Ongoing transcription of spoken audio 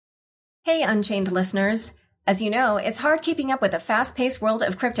Hey, Unchained listeners. As you know, it's hard keeping up with the fast-paced world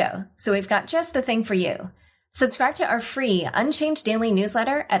of crypto, so we've got just the thing for you. Subscribe to our free Unchained daily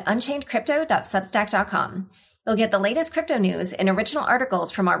newsletter at unchainedcrypto.substack.com. You'll get the latest crypto news and original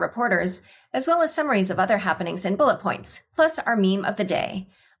articles from our reporters, as well as summaries of other happenings and bullet points, plus our meme of the day,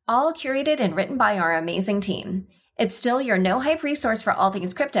 all curated and written by our amazing team. It's still your no-hype resource for all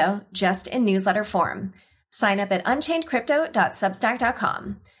things crypto, just in newsletter form. Sign up at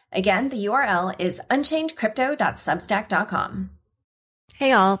unchainedcrypto.substack.com. Again, the URL is unchainedcrypto.substack.com.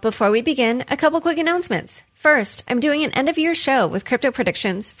 Hey all, before we begin, a couple quick announcements. First, I'm doing an end-of-year show with crypto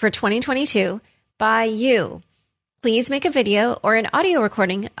predictions for 2022 by you. Please make a video or an audio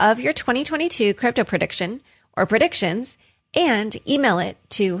recording of your 2022 crypto prediction or predictions and email it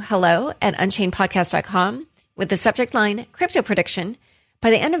to hello@unchainedpodcast.com with the subject line crypto prediction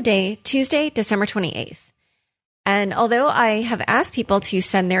by the end of day, Tuesday, December 28th. And although I have asked people to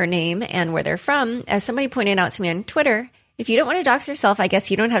send their name and where they're from, as somebody pointed out to me on Twitter, if you don't want to dox yourself, I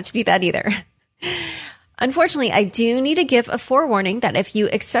guess you don't have to do that either. Unfortunately, I do need to give a forewarning that if you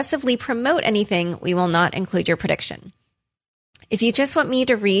excessively promote anything, we will not include your prediction. If you just want me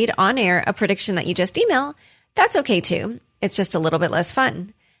to read on air a prediction that you just email, that's okay too. It's just a little bit less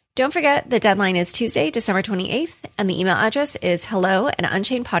fun. Don't forget, the deadline is Tuesday, December 28th, and the email address is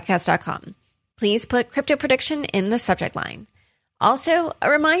hello@unchainedpodcast.com. Please put crypto prediction in the subject line. Also,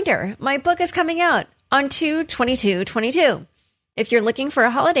 a reminder, my book is coming out on 2/22/22. If you're looking for a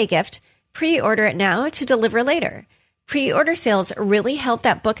holiday gift, pre-order it now to deliver later. Pre-order sales really help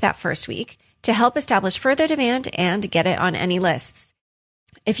that book that first week to help establish further demand and get it on any lists.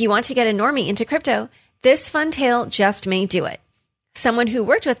 If you want to get a normie into crypto, this fun tale just may do it. Someone who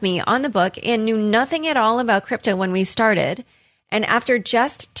worked with me on the book and knew nothing at all about crypto when we started, and after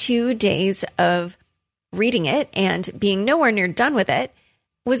just 2 days of reading it and being nowhere near done with it,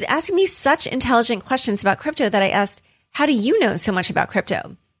 was asking me such intelligent questions about crypto that I asked, "How do you know so much about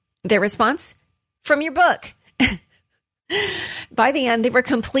crypto?" Their response, "From your book." By the end, they were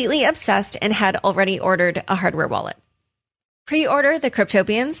completely obsessed and had already ordered a hardware wallet. Pre-order The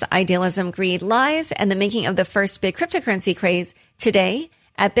Cryptopians, Idealism, Greed, Lies, and the Making of the First Big Cryptocurrency Craze today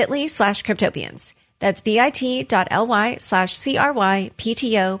at bit.ly/cryptopians. That's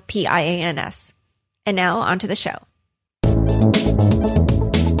bit.ly/CRYPTOPIANS. And now on to the show.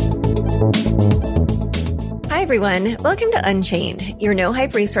 Hi, everyone. Welcome to Unchained, your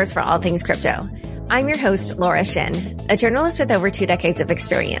no-hype resource for all things crypto. I'm your host, Laura Shin, a journalist with over 2 decades of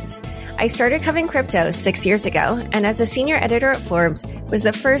experience. I started covering crypto 6 years ago, and as a senior editor at Forbes, was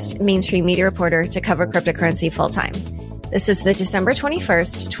the first mainstream media reporter to cover cryptocurrency full-time. This is the December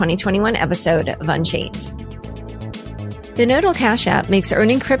 21st, 2021 episode of Unchained. The Nodal Cash app makes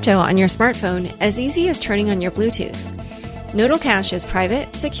earning crypto on your smartphone as easy as turning on your Bluetooth. Nodal Cash is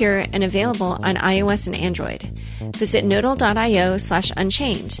private, secure, and available on iOS and Android. Visit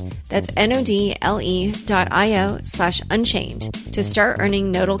nodal.io/unchained. That's NODLE.io/unchained to start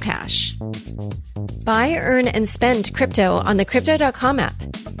earning Nodal Cash. Buy, earn, and spend crypto on the Crypto.com app.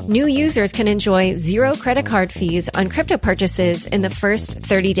 New users can enjoy 0 credit card fees on crypto purchases in the first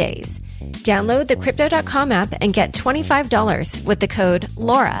 30 days. Download the Crypto.com app and get $25 with the code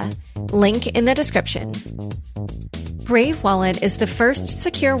LAURA. Link in the description. Brave Wallet is the first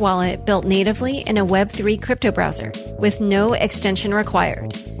secure wallet built natively in a Web3 crypto browser with no extension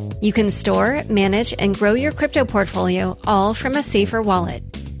required. You can store, manage, and grow your crypto portfolio all from a safer wallet.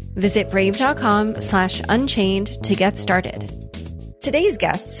 Visit brave.com/unchained to get started. Today's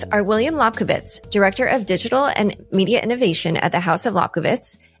guests are William Lobkowitz, Director of Digital and Media Innovation at the House of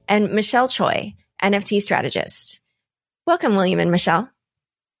Lobkowitz, and Michelle Choi, NFT strategist. Welcome, William and Michelle.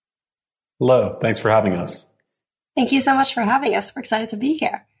 Hello. Thanks for having us. Thank you so much for having us. We're excited to be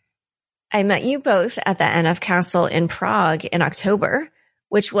here. I met you both at the NF Castle in Prague in October,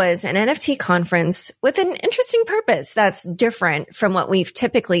 which was an NFT conference with an interesting purpose that's different from what we've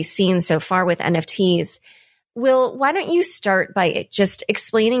typically seen so far with NFTs. Will, why don't you start by just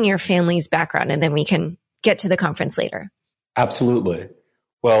explaining your family's background, and then we can get to the conference later. Absolutely.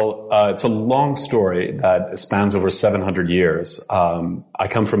 Well, it's a long story that spans over 700 years. I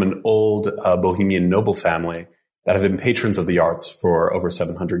come from an old Bohemian noble family that have been patrons of the arts for over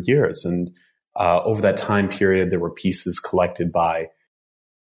 700 years. And over that time period, there were pieces collected by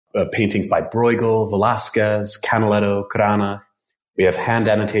paintings by Bruegel, Velázquez, Canaletto, Cranach. We have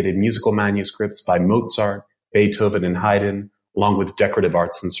hand-annotated musical manuscripts by Mozart, Beethoven, and Haydn, along with decorative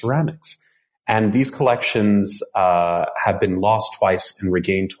arts and ceramics. And these collections have been lost twice and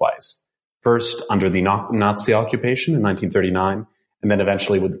regained twice. First, under the Nazi occupation in 1939, and then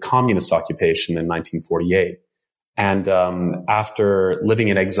eventually with the communist occupation in 1948. And after living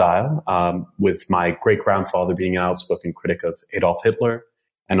in exile, with my great-grandfather being an outspoken critic of Adolf Hitler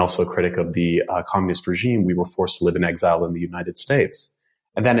and also a critic of the communist regime, we were forced to live in exile in the United States.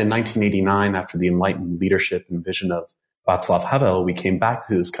 And then in 1989, after the enlightened leadership and vision of Václav Havel, we came back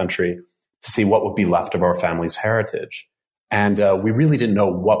to this country to see what would be left of our family's heritage. And we really didn't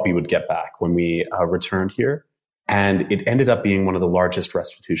know what we would get back when we returned here. And it ended up being one of the largest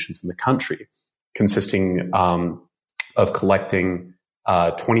restitutions in the country, consisting of collecting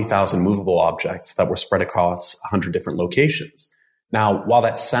 20,000 movable objects that were spread across 100 different locations. Now, while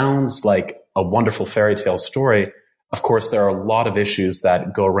that sounds like a wonderful fairy tale story, of course, there are a lot of issues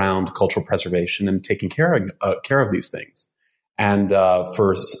that go around cultural preservation and taking care of these things. And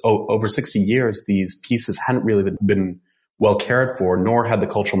for over 60 years, these pieces hadn't really been well cared for, nor had the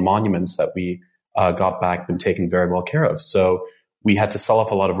cultural monuments that we got back been taken very well care of. So we had to sell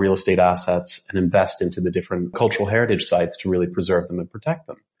off a lot of real estate assets and invest into the different cultural heritage sites to really preserve them and protect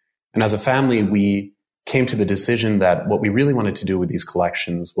them. And as a family, we came to the decision that what we really wanted to do with these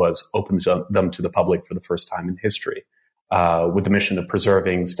collections was open them to the public for the first time in history, with the mission of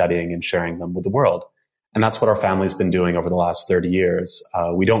preserving, studying, and sharing them with the world. And that's what our family's been doing over the last 30 years.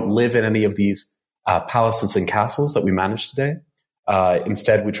 We don't live in any of these palaces and castles that we manage today.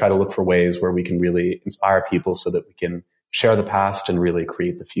 Instead, we try to look for ways where we can really inspire people so that we can share the past and really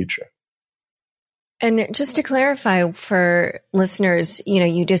create the future. And just to clarify for listeners,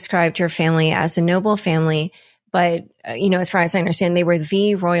 you described your family as a noble family, but, as far as I understand, they were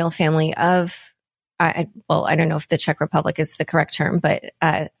the royal family of, I don't know if the Czech Republic is the correct term, but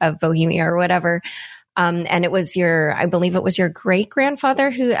of Bohemia or whatever. And I believe it was your great-grandfather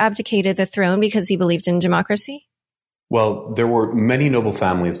who abdicated the throne because he believed in democracy? Well, there were many noble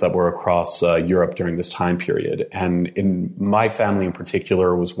families that were across Europe during this time period. And in my family in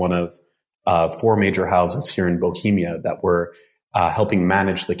particular was one of four major houses here in Bohemia that were helping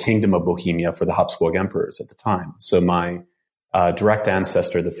manage the kingdom of Bohemia for the Habsburg emperors at the time. So my direct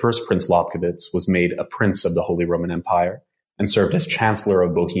ancestor, the first Prince Lobkowitz, was made a prince of the Holy Roman Empire and served as Chancellor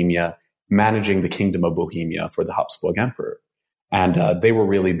of Bohemia, managing the kingdom of Bohemia for the Habsburg emperor. And they were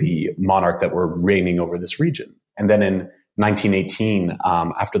really the monarch that were reigning over this region. And then in 1918,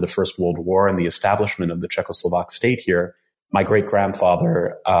 after the First World War and the establishment of the Czechoslovak state here, my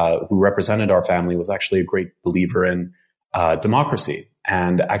great-grandfather, who represented our family, was actually a great believer in democracy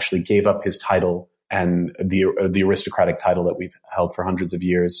and actually gave up his title and the aristocratic title that we've held for hundreds of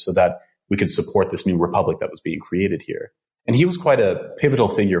years so that we could support this new republic that was being created here. And he was quite a pivotal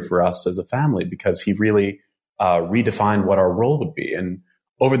figure for us as a family because he really redefined what our role would be. And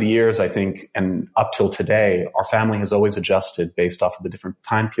over the years, I think, and up till today, our family has always adjusted based off of the different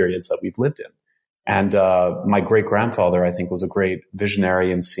time periods that we've lived in. And my great-grandfather, I think, was a great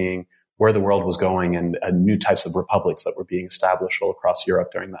visionary in seeing where the world was going and new types of republics that were being established all across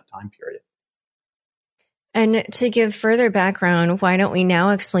Europe during that time period. And to give further background, why don't we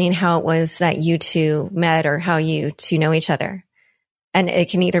now explain how it was that you two met or how you two know each other? And it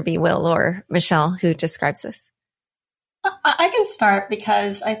can either be Will or Michelle who describes this. I can start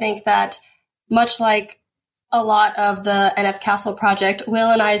because I think that much like a lot of the NF Castle project, Will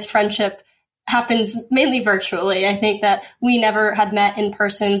and I's friendship happens mainly virtually. I think that we never had met in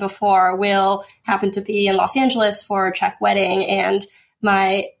person before. Will happened to be in Los Angeles for a Czech wedding, and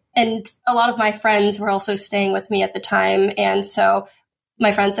a lot of my friends were also staying with me at the time. And so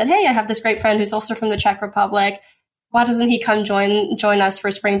my friend said, "Hey, I have this great friend who's also from the Czech Republic. Why doesn't he come join us for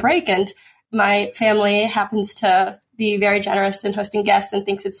spring break?" And my family happens to be very generous in hosting guests and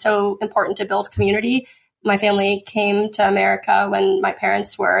thinks it's so important to build community. My family came to America when my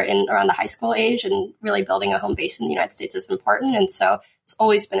parents were around the high school age, and really building a home base in the United States is important. And so it's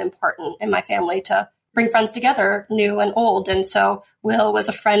always been important in my family to bring friends together, new and old. And so Will was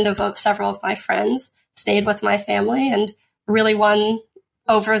a friend of several of my friends, stayed with my family, and really won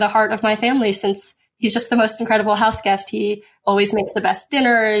over the heart of my family since he's just the most incredible house guest. He always makes the best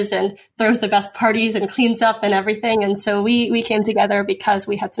dinners and throws the best parties and cleans up and everything. And so we came together because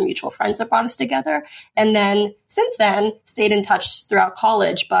we had some mutual friends that brought us together. And then since then, stayed in touch throughout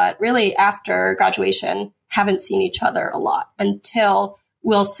college, but really after graduation, haven't seen each other a lot until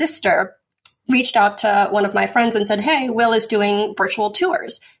Will's sister reached out to one of my friends and said, "Hey, Will is doing virtual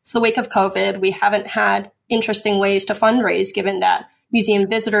tours. It's the wake of COVID. We haven't had interesting ways to fundraise given that museum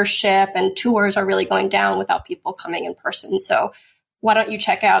visitorship and tours are really going down without people coming in person. So why don't you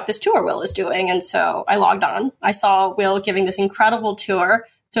check out this tour Will is doing?" And so I logged on. I saw Will giving this incredible tour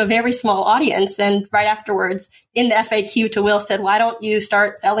to a very small audience. And right afterwards in the FAQ to Will said, why don't you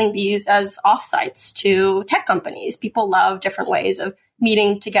start selling these as offsites to tech companies? People love different ways of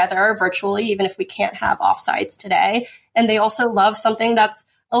meeting together virtually, even if we can't have offsites today. And they also love something that's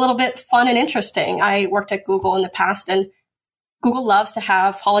a little bit fun and interesting. I worked at Google in the past, and Google loves to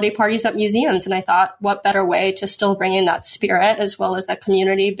have holiday parties at museums. And I thought, what better way to still bring in that spirit as well as that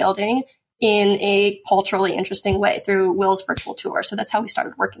community building in a culturally interesting way through Will's virtual tour. So that's how we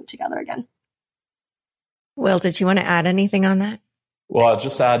started working together again. Will, did you want to add anything on that? Well, I'll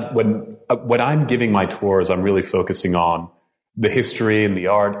just add, when I'm giving my tours, I'm really focusing on the history and the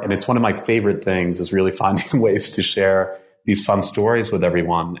art. And it's one of my favorite things is really finding ways to share these fun stories with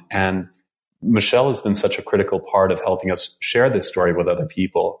everyone. And Michelle has been such a critical part of helping us share this story with other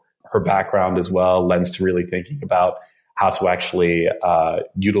people. Her background as well lends to really thinking about how to actually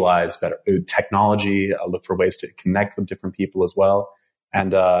utilize better technology, look for ways to connect with different people as well.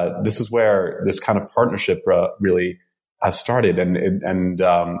 And this is where this kind of partnership really has started. And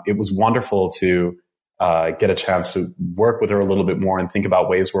it was wonderful to get a chance to work with her a little bit more and think about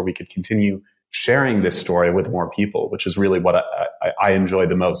ways where we could continue sharing this story with more people, which is really what I enjoy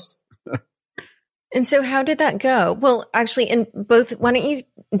the most. And so how did that go? Well, actually, in both, why don't you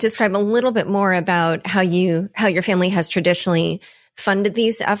describe a little bit more about how your family has traditionally funded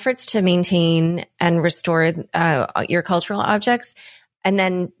these efforts to maintain and restore your cultural objects? And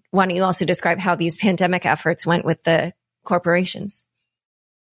then why don't you also describe how these pandemic efforts went with the corporations?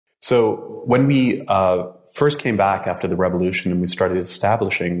 So when we first came back after the revolution and we started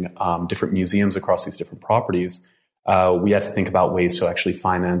establishing different museums across these different properties, we had to think about ways to actually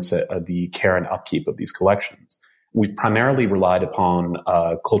finance the care and upkeep of these collections. We've primarily relied upon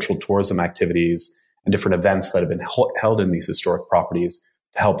cultural tourism activities and different events that have been held in these historic properties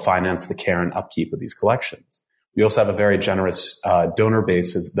to help finance the care and upkeep of these collections. We also have a very generous donor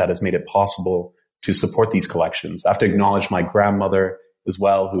base that has made it possible to support these collections. I have to acknowledge my grandmother as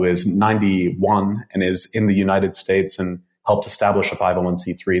well, who is 91 and is in the United States and helped establish a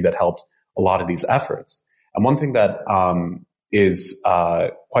 501c3 that helped a lot of these efforts. And one thing that is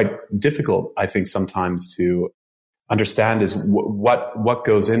quite difficult, I think, sometimes to understand is what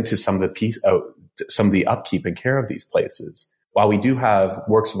goes into some of the upkeep and care of these places. While we do have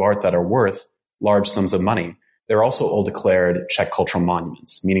works of art that are worth large sums of money, they're also all declared Czech cultural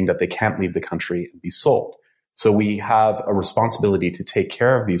monuments, meaning that they can't leave the country and be sold. So we have a responsibility to take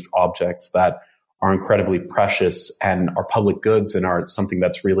care of these objects that are incredibly precious and are public goods and are something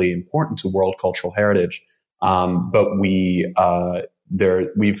that's really important to world cultural heritage. But we've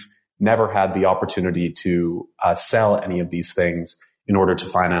never had the opportunity to sell any of these things in order to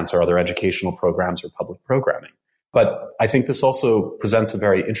finance our other educational programs or public programming. But I think this also presents a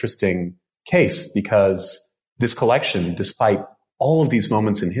very interesting case because this collection, despite all of these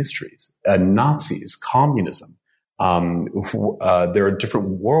moments in history, Nazis, communism, there are different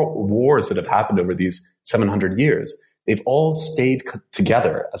wars that have happened over these 700 years. They've all stayed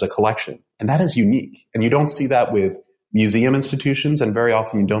together as a collection. And that is unique. And you don't see that with museum institutions. And very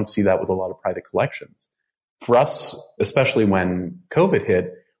often you don't see that with a lot of private collections. For us, especially when COVID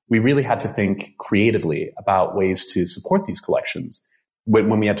hit, we really had to think creatively about ways to support these collections.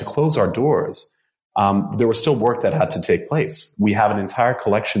 When we had to close our doors, there was still work that had to take place. We have an entire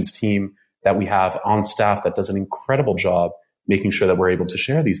collections team that we have on staff that does an incredible job making sure that we're able to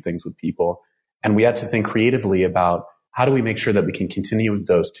share these things with people. And we had to think creatively about how do we make sure that we can continue with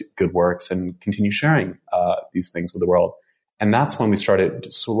those good works and continue sharing these things with the world. And that's when we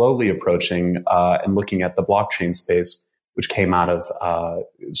started slowly approaching and looking at the blockchain space, which came out of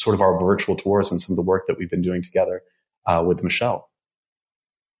sort of our virtual tours and some of the work that we've been doing together with Michelle.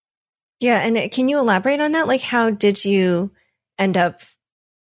 Yeah. And can you elaborate on that? Like, how did you end up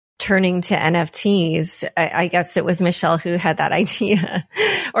turning to NFTs? I guess it was Michelle who had that idea,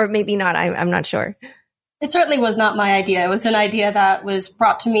 or maybe not. I'm not sure. It certainly was not my idea. It was an idea that was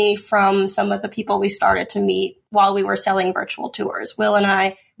brought to me from some of the people we started to meet while we were selling virtual tours. Will and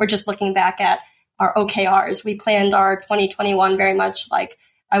I were just looking back at our OKRs. We planned our 2021 very much like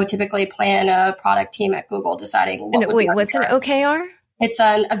I would typically plan a product team at Google deciding what would be our what's an OKR? It's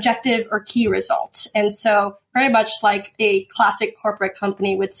an objective or key result. And so very much like a classic corporate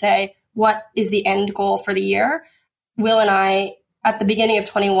company would say, what is the end goal for the year? Will and I, at the beginning of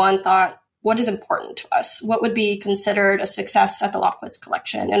 21, thought, what is important to us? What would be considered a success at the Lobkowitz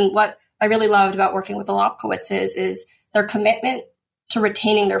collection? And what I really loved about working with the Lobkowitzes is their commitment to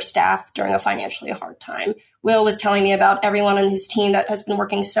retaining their staff during a financially hard time. Will was telling me about everyone on his team that has been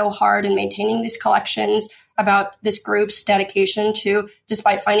working so hard in maintaining these collections, about this group's dedication to,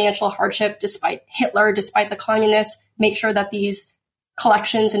 despite financial hardship, despite Hitler, despite the communists, make sure that these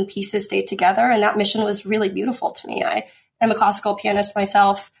collections and pieces stayed together. And that mission was really beautiful to me. I am a classical pianist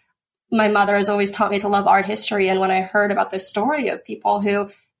myself. My mother has always taught me to love art history. And when I heard about this story of people who,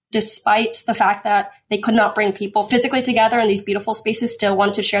 despite the fact that they could not bring people physically together in these beautiful spaces, still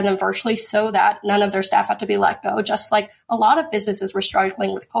wanted to share them virtually so that none of their staff had to be let go, just like a lot of businesses were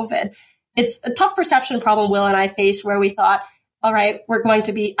struggling with COVID. It's a tough perception problem Will and I face, where we thought, all right, we're going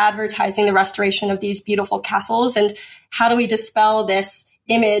to be advertising the restoration of these beautiful castles. And how do we dispel this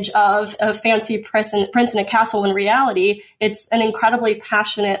image of a fancy prince in a castle? In reality, it's an incredibly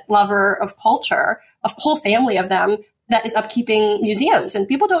passionate lover of culture, a whole family of them that is upkeeping museums. And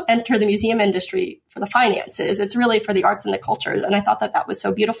people don't enter the museum industry for the finances. It's really for the arts and the culture. And I thought that that was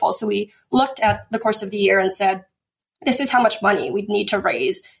so beautiful. So we looked at the course of the year and said, this is how much money we'd need to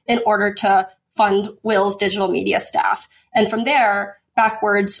raise in order to fund Will's digital media staff. And from there,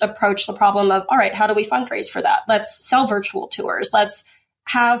 backwards approach the problem of, all right, how do we fundraise for that? Let's sell virtual tours. Let's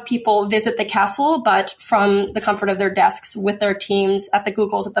have people visit the castle, but from the comfort of their desks with their teams at the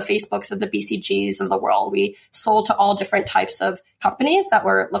Googles, at the Facebooks, of the BCGs of the world. We sold to all different types of companies that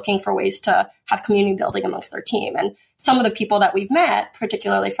were looking for ways to have community building amongst their team. And some of the people that we've met,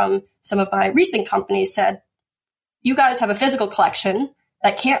 particularly from some of my recent companies, said, you guys have a physical collection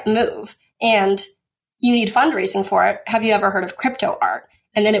that can't move and you need fundraising for it. Have you ever heard of crypto art?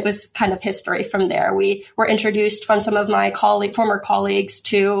 And then it was kind of history from there. We were introduced from some of my former colleagues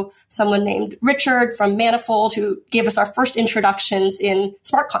to someone named Richard from Manifold, who gave us our first introductions in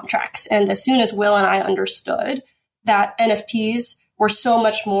smart contracts. And as soon as Will and I understood that NFTs were so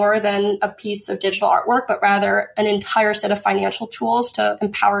much more than a piece of digital artwork, but rather an entire set of financial tools to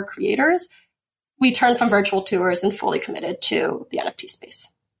empower creators, we turned from virtual tours and fully committed to the NFT space.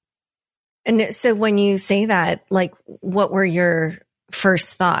 And so when you say that, like, what were your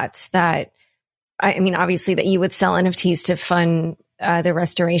first thoughts? That, I mean, obviously that you would sell NFTs to fund the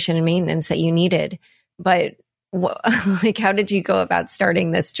restoration and maintenance that you needed, but like, how did you go about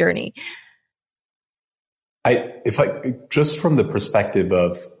starting this journey? Just from the perspective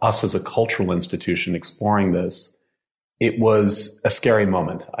of us as a cultural institution exploring this, it was a scary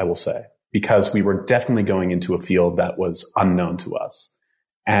moment, I will say, because we were definitely going into a field that was unknown to us.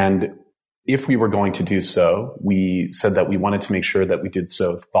 And if we were going to do so, we said that we wanted to make sure that we did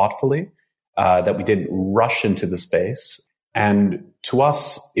so thoughtfully, that we didn't rush into the space. And to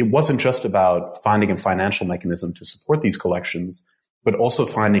us, it wasn't just about finding a financial mechanism to support these collections, but also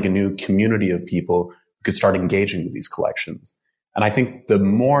finding a new community of people who could start engaging with these collections. And I think the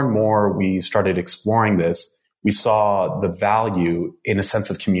more and more we started exploring this, we saw the value in a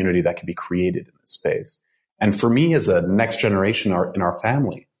sense of community that could be created in this space. And for me, as a next generation in our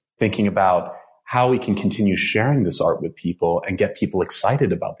family, thinking about how we can continue sharing this art with people and get people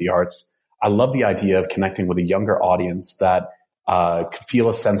excited about the arts, I love the idea of connecting with a younger audience that could feel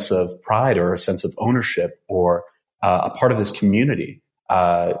a sense of pride or a sense of ownership or a part of this community,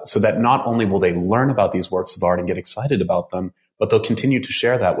 so that not only will they learn about these works of art and get excited about them, but they'll continue to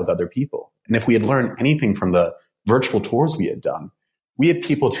share that with other people. And if we had learned anything from the virtual tours we had done, we had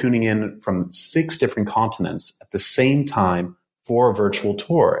people tuning in from 6 different continents at the same time for a virtual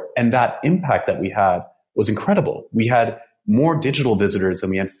tour. And that impact that we had was incredible. We had more digital visitors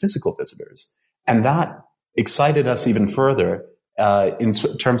than we had physical visitors. And that excited us even further in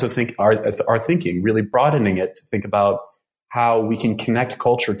terms of our thinking, really broadening it to think about how we can connect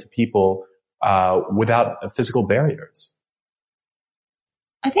culture to people without physical barriers.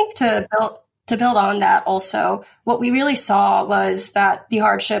 I think to build on that also, what we really saw was that the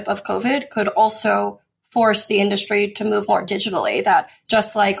hardship of COVID could also force the industry to move more digitally, that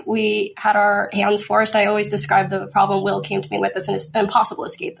just like we had our hands forced, I always describe the problem Will came to me with as an impossible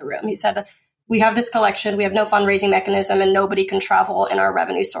escape the room. He said, we have this collection, we have no fundraising mechanism, and nobody can travel, and our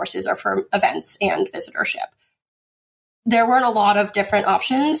revenue sources are for events and visitorship. There weren't a lot of different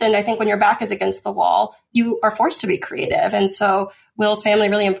options. And I think when your back is against the wall, you are forced to be creative. And so Will's family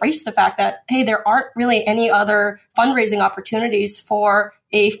really embraced the fact that, hey, there aren't really any other fundraising opportunities for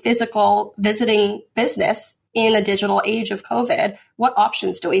a physical visiting business in a digital age of COVID. What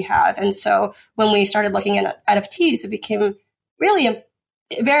options do we have? And so when we started looking at NFTs, it became really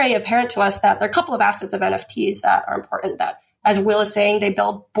very apparent to us that there are a couple of assets of NFTs that are important, that, as Will is saying, they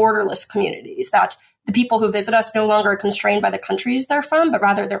build borderless communities, that the people who visit us no longer are constrained by the countries they're from, but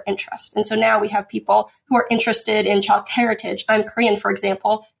rather their interest. And so now we have people who are interested in Czech heritage. I'm Korean, for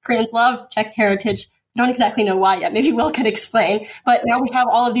example. Koreans love Czech heritage. I don't exactly know why yet. Maybe Will can explain. But now we have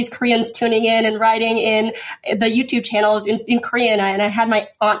all of these Koreans tuning in and writing in the YouTube channels in Korean. And I had my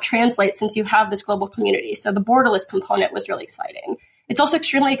aunt translate, since you have this global community. So the borderless component was really exciting. It's also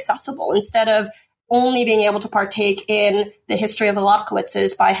extremely accessible. Instead of only being able to partake in the history of the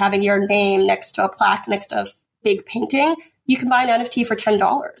Lobkowitzes by having your name next to a plaque, next to a big painting, you can buy an NFT for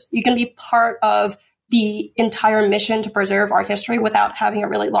 $10. You can be part of the entire mission to preserve art history without having a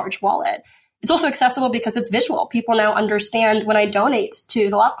really large wallet. It's also accessible because it's visual. People now understand when I donate to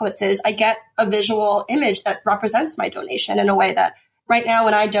the Lobkowitzes, I get a visual image that represents my donation in a way that right now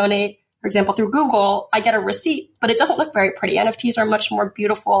when I donate, for example, through Google, I get a receipt, but it doesn't look very pretty. NFTs are a much more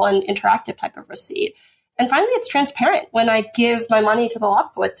beautiful and interactive type of receipt. And finally, it's transparent. When I give my money to the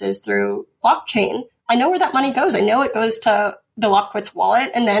Lobkowitzes through blockchain, I know where that money goes. I know it goes to the Lobkowitz wallet.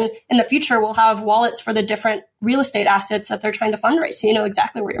 And then in the future, we'll have wallets for the different real estate assets that they're trying to fundraise. So you know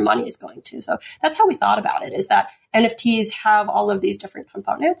exactly where your money is going to. So that's how we thought about it, is that NFTs have all of these different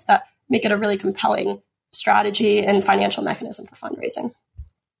components that make it a really compelling strategy and financial mechanism for fundraising.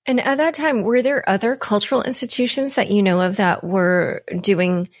 And at that time, were there other cultural institutions that you know of that were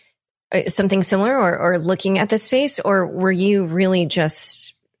doing something similar or looking at this space? Or were you really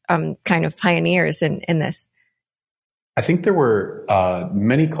just kind of pioneers in this? I think there were a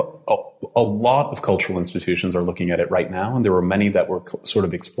lot of cultural institutions are looking at it right now, and there were many that were sort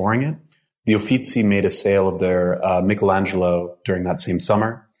of exploring it. The Uffizi made a sale of their Michelangelo during that same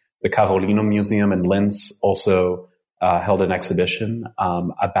summer. The Carolino Museum in Linz also held an exhibition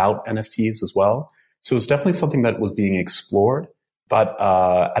about NFTs as well. So it was definitely something that was being explored, but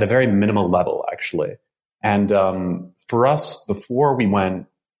at a very minimal level, actually. And for us, before we went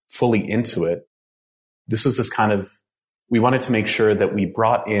fully into it, this was this kind of, we wanted to make sure that we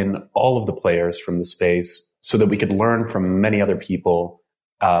brought in all of the players from the space so that we could learn from many other people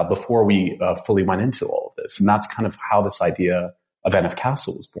before we fully went into all of this. And that's kind of how this idea of NF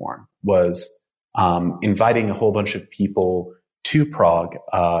Castle was born, was inviting a whole bunch of people to Prague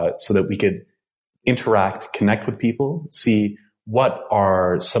so that we could interact, connect with people, see what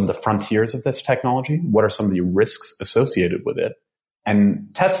are some of the frontiers of this technology, what are some of the risks associated with it, and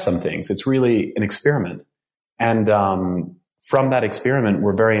test some things. It's really an experiment. And from that experiment,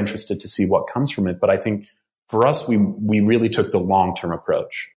 we're very interested to see what comes from it. But I think for us, we really took the long-term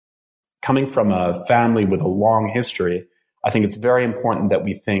approach. Coming from a family with a long history, I think it's very important that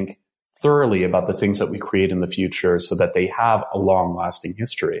we think thoroughly about the things that we create in the future so that they have a long-lasting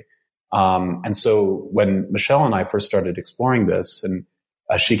history. And so when Michelle and I first started exploring this, and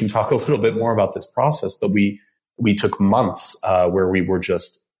she can talk a little bit more about this process, but we took months where we were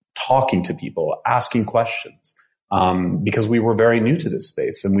just talking to people, asking questions, because we were very new to this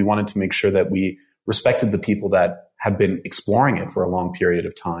space, and we wanted to make sure that we respected the people that have been exploring it for a long period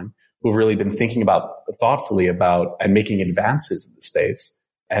of time, who've really been thinking thoughtfully about and making advances in the space,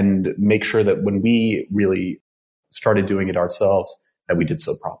 and make sure that when we really started doing it ourselves, that we did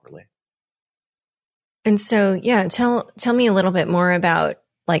so properly. And so, yeah, tell me a little bit more about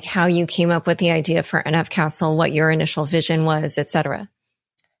like how you came up with the idea for NF Castle, what your initial vision was, et cetera.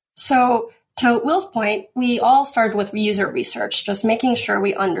 So to Will's point, we all started with user research, just making sure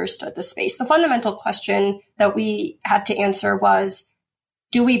we understood the space. The fundamental question that we had to answer was,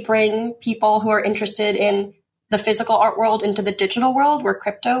 do we bring people who are interested in the physical art world into the digital world where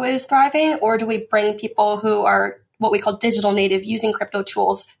crypto is thriving? Or do we bring people who are what we call digital native, using crypto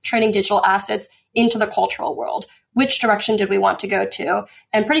tools, trading digital assets into the cultural world? Which direction did we want to go to?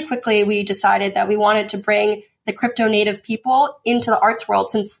 And pretty quickly, we decided that we wanted to bring the crypto native people into the arts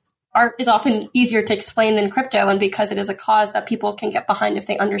world, since art is often easier to explain than crypto, and because it is a cause that people can get behind if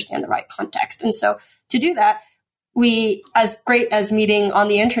they understand the right context. And so to do that, we, as great as meeting on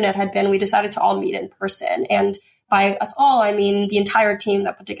the internet had been, we decided to all meet in person. And by us all, I mean the entire team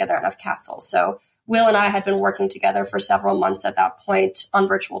that put together NF Castle. So Will and I had been working together for several months at that point on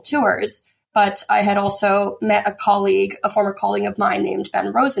virtual tours, but I had also met a former colleague of mine named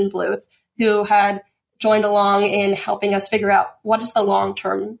Ben Rosenbluth, who had joined along in helping us figure out what is the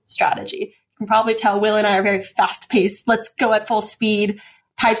long-term strategy. You can probably tell Will and I are very fast-paced, let's go at full speed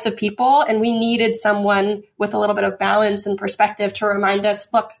types of people. And we needed someone with a little bit of balance and perspective to remind us,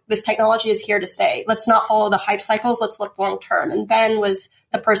 look, this technology is here to stay. Let's not follow the hype cycles. Let's look long-term. And Ben was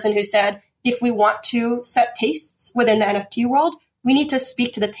the person who said, if we want to set tastes within the NFT world, we need to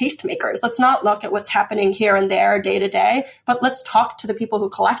speak to the tastemakers. Let's not look at what's happening here and there day to day, but let's talk to the people who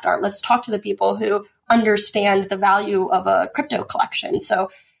collect art. Let's talk to the people who understand the value of a crypto collection. So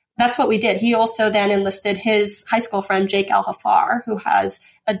that's what we did. He also then enlisted his high school friend, Jake Al-Hafar, who has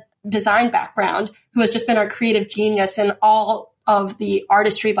a design background, who has just been our creative genius in all of the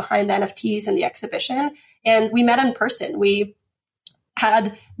artistry behind the NFTs and the exhibition. And we met in person. We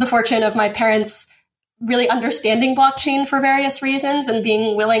had the fortune of my parents really understanding blockchain for various reasons and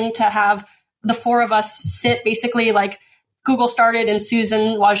being willing to have the four of us sit basically like Google started in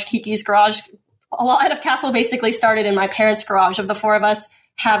Susan Wojciechowski's garage NF Castle basically started in my parents' garage of the four of us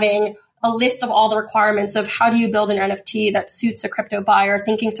having a list of all the requirements of how do you build an NFT that suits a crypto buyer,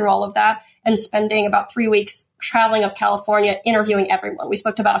 thinking through all of that, and spending about 3 weeks traveling up California, interviewing everyone. We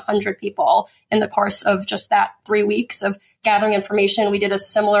spoke to about 100 people in the course of just that 3 weeks of gathering information. We did a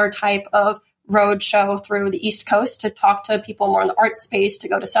similar type of road show through the East Coast to talk to people more in the art space, to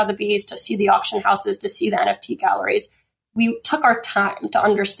go to Sotheby's, to see the auction houses, to see the NFT galleries. We took our time to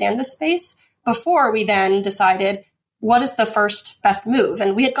understand the space before we then decided what is the first best move.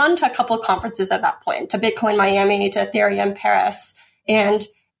 And we had gone to a couple of conferences at that point, to Bitcoin Miami, to Ethereum Paris. And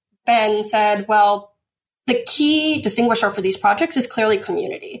Ben said, well, the key distinguisher for these projects is clearly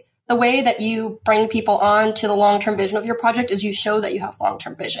community. The way that you bring people on to the long-term vision of your project is you show that you have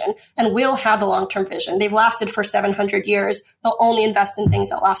long-term vision. And Will had the long-term vision. They've lasted for 700 years. They'll only invest in things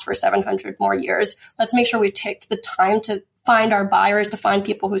that last for 700 more years. Let's make sure we take the time to find our buyers, to find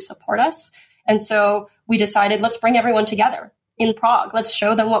people who support us. And so we decided, let's bring everyone together in Prague. Let's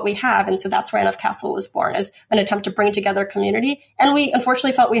show them what we have. And so that's where NF Castle was born, as an attempt to bring together community. And we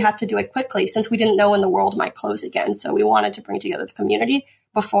unfortunately felt we had to do it quickly since we didn't know when the world might close again. So we wanted to bring together the community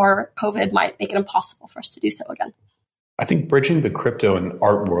before COVID might make it impossible for us to do so again. I think bridging the crypto and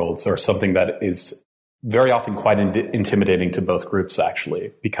art worlds are something that is very often quite intimidating to both groups,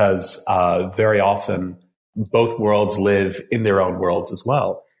 actually, because very often both worlds live in their own worlds as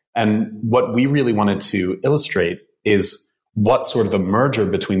well. And what we really wanted to illustrate is what sort of a merger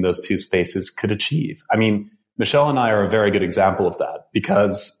between those two spaces could achieve. I mean, Michelle and I are a very good example of that,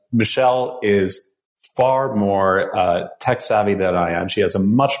 because Michelle is far more tech savvy than I am. She has a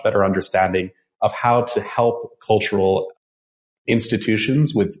much better understanding of how to help cultural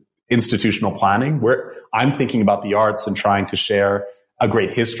institutions with institutional planning, where I'm thinking about the arts and trying to share a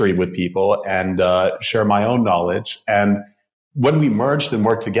great history with people and share my own knowledge. And when we merged and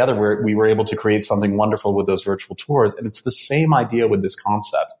worked together, we were able to create something wonderful with those virtual tours. And it's the same idea with this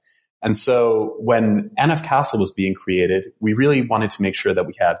concept. And so when NF Castle was being created, we really wanted to make sure that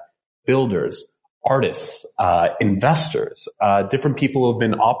we had builders, artists, investors, different people who have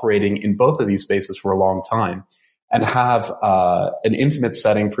been operating in both of these spaces for a long time, and have an intimate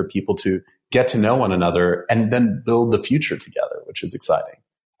setting for people to get to know one another and then build the future together, which is exciting.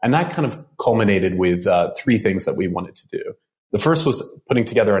 And that kind of culminated with three things that we wanted to do. The first was putting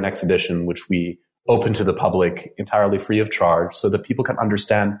together an exhibition, which we opened to the public entirely free of charge, so that people can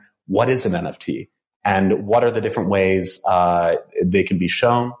understand what is an NFT and what are the different ways they can be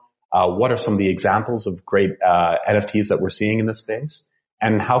shown. What are some of the examples of great NFTs that we're seeing in this space?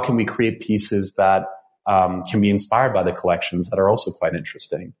 And how can we create pieces that can be inspired by the collections that are also quite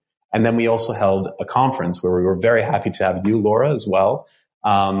interesting? And then we also held a conference where we were very happy to have you, Laura, as well,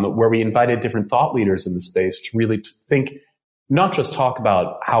 where we invited different thought leaders in the space to really think, not just talk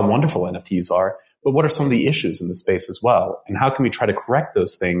about how wonderful NFTs are, but what are some of the issues in the space as well? And how can we try to correct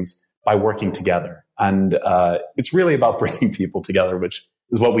those things by working together? And it's really about bringing people together, which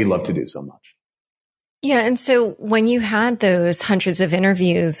is what we love to do so much. Yeah. And so when you had those hundreds of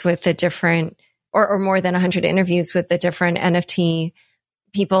interviews with the different, or more than 100 interviews with the different NFT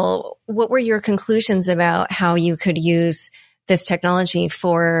people, what were your conclusions about how you could use this technology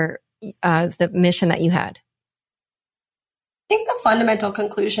for the mission that you had? I think the fundamental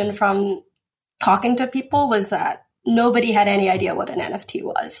conclusion from talking to people was that nobody had any idea what an NFT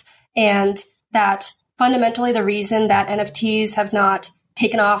was. And that fundamentally the reason that NFTs have not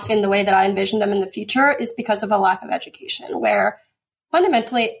taken off in the way that I envision them in the future is because of a lack of education, where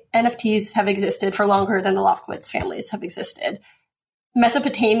fundamentally NFTs have existed for longer than the Lofkowitz families have existed.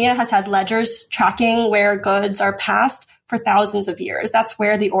 Mesopotamia has had ledgers tracking where goods are passed for thousands of years. That's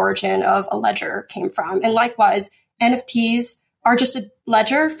where the origin of a ledger came from. And likewise, NFTs are just a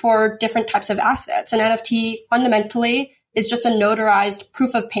ledger for different types of assets. An NFT fundamentally is just a notarized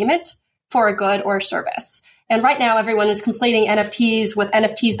proof of payment for a good or a service. And right now, everyone is conflating NFTs with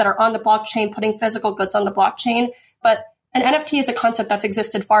NFTs that are on the blockchain, putting physical goods on the blockchain. But an NFT is a concept that's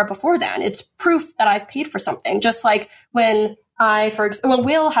existed far before then. It's proof that I've paid for something, just like when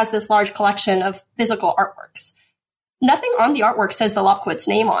Will has this large collection of physical artworks. Nothing on the artwork says the Lofkowitz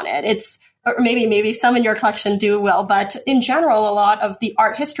name on it. Or maybe some in your collection do, Will, but in general, a lot of the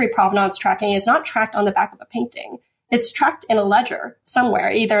art history provenance tracking is not tracked on the back of a painting. It's tracked in a ledger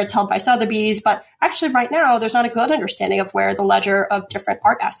somewhere. Either it's held by Sotheby's, but actually right now, there's not a good understanding of where the ledger of different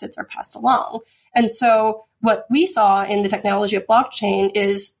art assets are passed along. And so what we saw in the technology of blockchain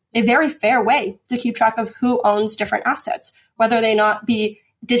is a very fair way to keep track of who owns different assets, whether they not be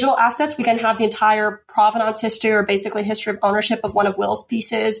digital assets. We can have the entire provenance history, or basically history of ownership of one of Will's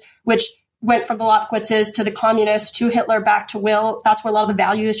pieces, which went from the Lobkowitzes to the communists to Hitler back to Will. That's where a lot of the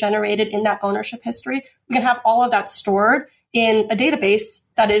value is generated in that ownership history. We can have all of that stored in a database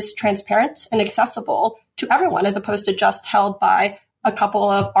that is transparent and accessible to everyone, as opposed to just held by a couple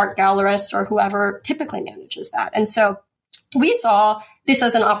of art gallerists or whoever typically manages that. And so we saw this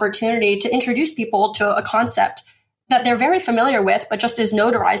as an opportunity to introduce people to a concept that they're very familiar with, but just is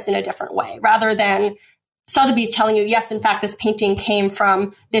notarized in a different way, rather than Sotheby's telling you, yes, in fact, this painting came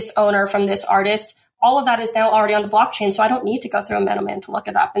from this owner, from this artist. All of that is now already on the blockchain, so I don't need to go through a middleman to look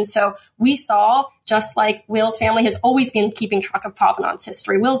it up. And so we saw, just like Will's family has always been keeping track of provenance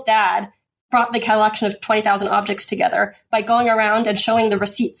history, Will's dad brought the collection of 20,000 objects together by going around and showing the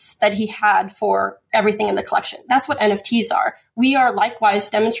receipts that he had for everything in the collection. That's what NFTs are. We are likewise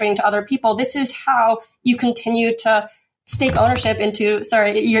demonstrating to other people, this is how you continue to stake ownership into,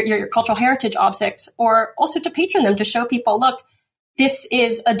 your cultural heritage objects, or also to patron them, to show people, look, this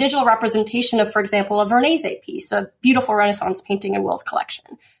is a digital representation of, for example, a Veronese piece, a beautiful Renaissance painting in Will's collection.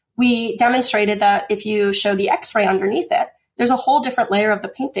 We demonstrated that if you show the X-ray underneath it, there's a whole different layer of the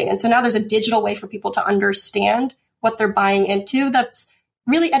painting. And so now there's a digital way for people to understand what they're buying into that's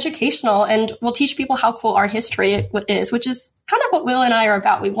really educational and will teach people how cool art history is, which is kind of what Will and I are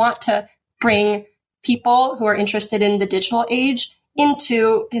about. We want to bring people who are interested in the digital age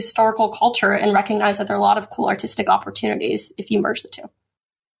into historical culture and recognize that there are a lot of cool artistic opportunities if you merge the two.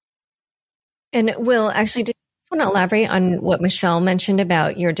 And Will, actually, do you want to elaborate on what Michelle mentioned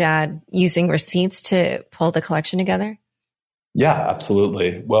about your dad using receipts to pull the collection together? Yeah,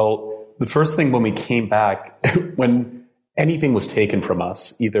 absolutely. Well, the first thing when we came back, when anything was taken from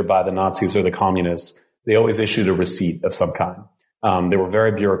us, either by the Nazis or the communists, they always issued a receipt of some kind. They were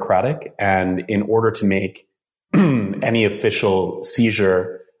very bureaucratic, and in order to make any official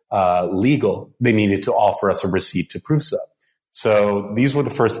seizure legal, they needed to offer us a receipt to prove so. So these were the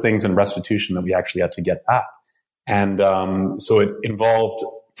first things in restitution that we actually had to get back. And so it involved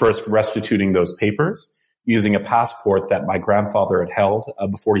first restituting those papers, using a passport that my grandfather had held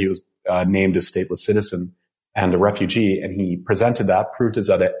before he was named a stateless citizen and a refugee. And he presented that, proved his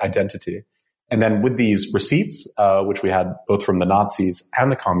identity. And then with these receipts, which we had both from the Nazis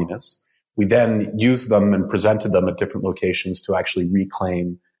and the communists, we then used them and presented them at different locations to actually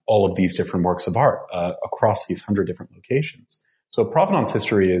reclaim all of these different works of art across these 100 different locations. So provenance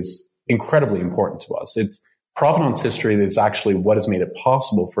history is incredibly important to us. Provenance history is actually what has made it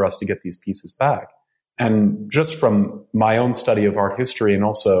possible for us to get these pieces back. And just from my own study of art history, and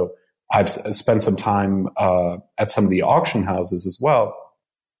also I've spent some time at some of the auction houses as well,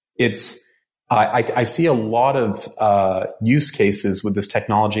 I see a lot of use cases with this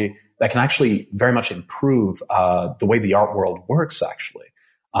technology that can actually very much improve the way the art world works, actually.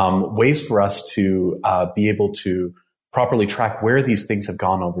 Ways for us to be able to properly track where these things have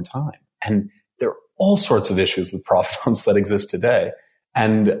gone over time. And there are all sorts of issues with provenance that exist today.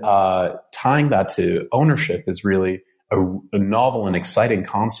 And tying that to ownership is really a novel and exciting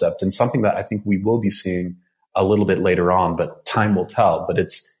concept, and something that I think we will be seeing a little bit later on, but time will tell. But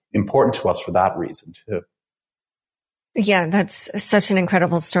it's important to us for that reason too. Yeah, that's such an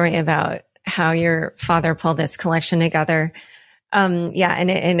incredible story about how your father pulled this collection together. Yeah,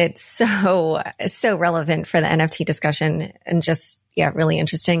 and it's so relevant for the NFT discussion, and just, yeah, really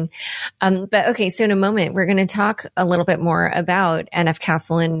interesting. But okay, so in a moment, we're going to talk a little bit more about NF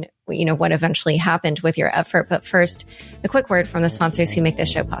Castle and, you know, what eventually happened with your effort. But first, a quick word from the sponsors who make this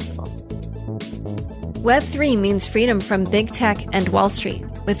show possible. Web3 means freedom from big tech and Wall Street,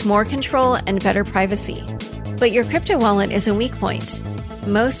 with more control and better privacy. But your crypto wallet is a weak point.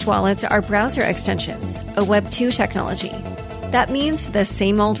 Most wallets are browser extensions, a Web2 technology. That means the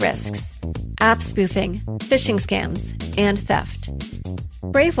same old risks: app spoofing, phishing scams, and theft.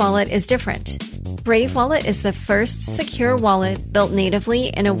 Brave Wallet is different. Brave Wallet is the first secure wallet built natively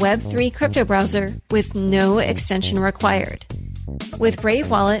in a Web3 crypto browser with no extension required. With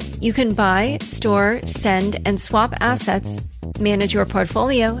Brave Wallet, you can buy, store, send, and swap assets, manage your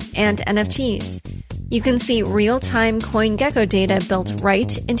portfolio, and NFTs. You can see real-time CoinGecko data built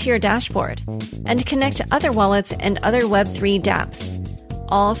right into your dashboard and connect to other wallets and other Web3 dApps,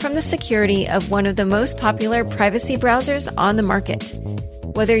 all from the security of one of the most popular privacy browsers on the market.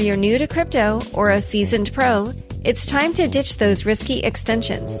 Whether you're new to crypto or a seasoned pro, it's time to ditch those risky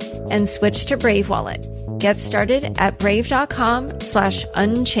extensions and switch to Brave Wallet. Get started at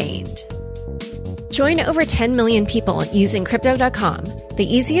brave.com/unchained. Join over 10 million people using Crypto.com, the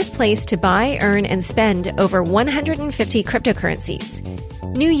easiest place to buy, earn, and spend over 150 cryptocurrencies.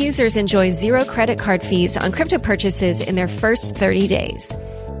 New users enjoy zero credit card fees on crypto purchases in their first 30 days.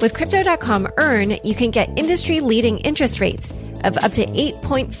 With Crypto.com Earn, you can get industry-leading interest rates of up to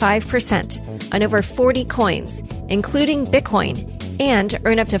 8.5% on over 40 coins, including Bitcoin, and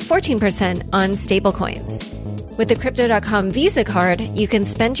earn up to 14% on stablecoins. With the Crypto.com Visa card, you can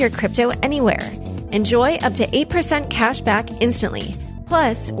spend your crypto anywhere. Enjoy up to 8% cash back instantly,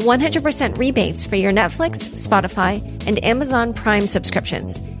 plus 100% rebates for your Netflix, Spotify, and Amazon Prime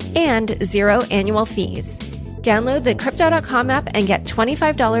subscriptions, and 0 annual fees. Download the Crypto.com app and get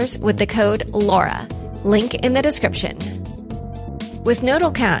 $25 with the code LAURA. Link in the description. With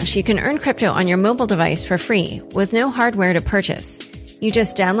Nodal Cash, you can earn crypto on your mobile device for free with no hardware to purchase. You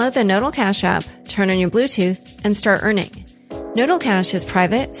just download the Nodal Cash app, turn on your Bluetooth, and start earning. Nodal Cash is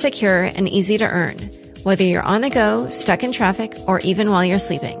private, secure, and easy to earn, whether you're on the go, stuck in traffic, or even while you're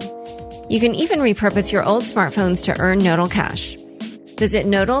sleeping. You can even repurpose your old smartphones to earn Nodal Cash. Visit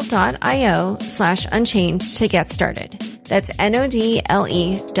nodal.io/unchained to get started. That's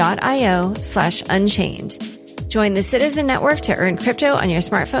nodle.io/unchained. Join the Citizen Network to earn crypto on your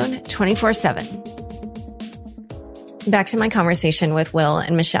smartphone 24/7. Back to my conversation with Will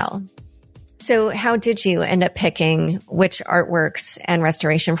and Michelle. So how did you end up picking which artworks and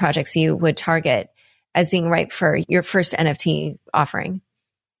restoration projects you would target as being ripe for your first NFT offering?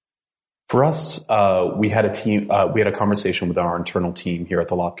 For us, we had a conversation with our internal team here at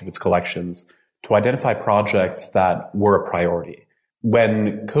the Lobkowitz Collections to identify projects that were a priority.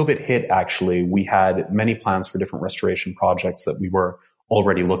 When COVID hit, actually, we had many plans for different restoration projects that we were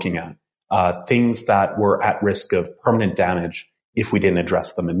already looking at, things that were at risk of permanent damage if we didn't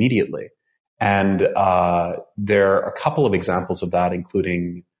address them immediately. And there are a couple of examples of that,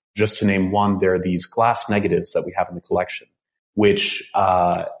 including, just to name one, there are these glass negatives that we have in the collection, which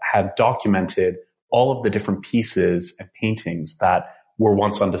have documented all of the different pieces and paintings that were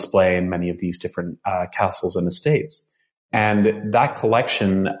once on display in many of these different castles and estates. And that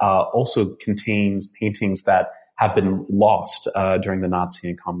collection also contains paintings that have been lost during the Nazi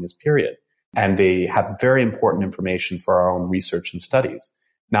and communist period. And they have very important information for our own research and studies.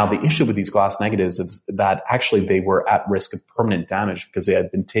 Now, the issue with these glass negatives is that actually they were at risk of permanent damage because they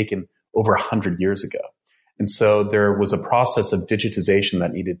had been taken over 100 years ago. And so there was a process of digitization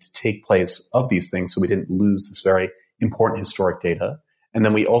that needed to take place of these things so we didn't lose this very important historic data. And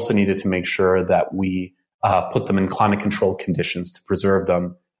then we also needed to make sure that we put them in climate-controlled conditions to preserve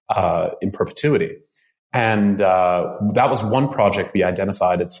them in perpetuity. And that was one project we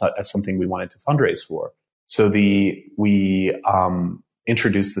identified as something we wanted to fundraise for. So we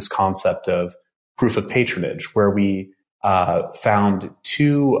introduced this concept of proof of patronage, where we found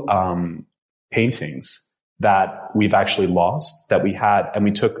two paintings that we've actually lost, that we had, and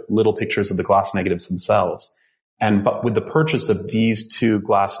we took little pictures of the glass negatives themselves. But with the purchase of these two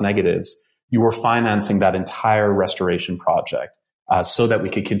glass negatives, you were financing that entire restoration project so that we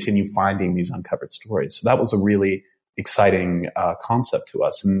could continue finding these uncovered stories. So that was a really exciting concept to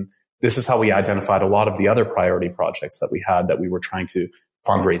us. And this is how we identified a lot of the other priority projects that we had that we were trying to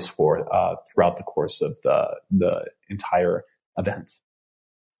fundraise for throughout the course of the entire event.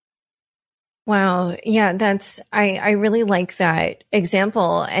 Wow. Yeah, I really like that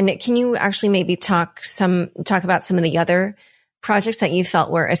example. And can you actually maybe talk about some of the other projects that you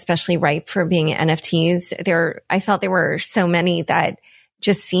felt were especially ripe for being NFTs? I felt there were so many that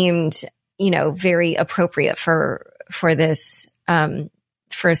just seemed, very appropriate for this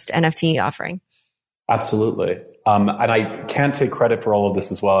first NFT offering. Absolutely. And I can't take credit for all of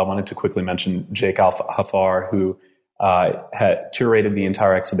this as well. I wanted to quickly mention Jake Hafar, who had curated the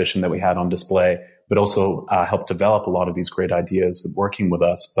entire exhibition that we had on display, but also helped develop a lot of these great ideas working with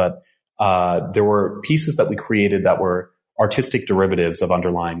us. But there were pieces that we created that were artistic derivatives of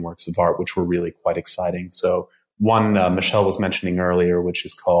underlying works of art, which were really quite exciting. So one Michelle was mentioning earlier, which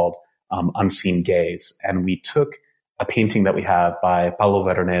is called Unseen Gaze. And we took a painting that we have by Paolo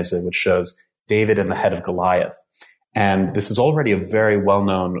Veronese, which shows David and the head of Goliath. And this is already a very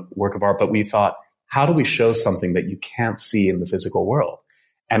well-known work of art, but we thought, how do we show something that you can't see in the physical world?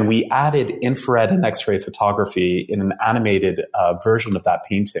 And we added infrared and X-ray photography in an animated version of that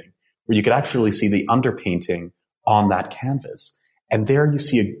painting, where you could actually see the underpainting on that canvas. And there you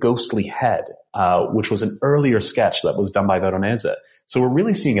see a ghostly head, which was an earlier sketch that was done by Veronese. So we're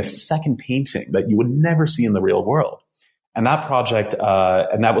really seeing a second painting that you would never see in the real world. And that project,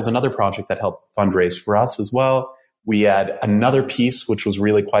 and that was another project that helped fundraise for us as well. We had another piece, which was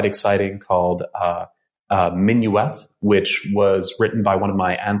really quite exciting, called Minuet, which was written by one of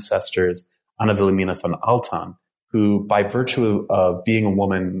my ancestors, Anna Wilhelmina von Altan, who, by virtue of being a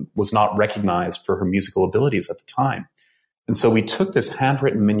woman, was not recognized for her musical abilities at the time. And so we took this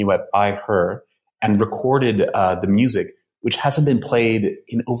handwritten minuet by her and recorded the music, which hasn't been played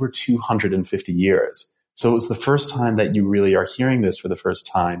in over 250 years. So it was the first time that you really are hearing this for the first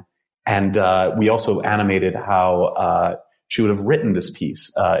time. And we also animated how she would have written this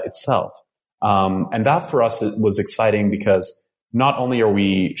piece itself. And that for us was exciting because not only are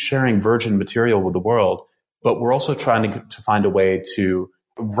we sharing virgin material with the world, but we're also trying to find a way to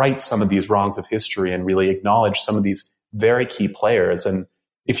right some of these wrongs of history and really acknowledge some of these very key players. And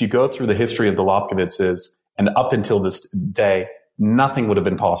if you go through the history of the Lobkowitzes, and up until this day, nothing would have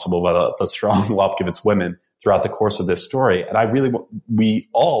been possible without the strong Lobkowitz women throughout the course of this story. And we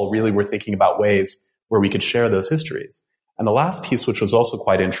all really were thinking about ways where we could share those histories. And the last piece, which was also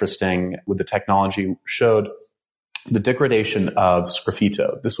quite interesting with the technology, showed the degradation of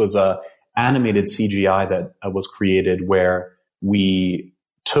Sgraffito. This was a animated CGI that was created where we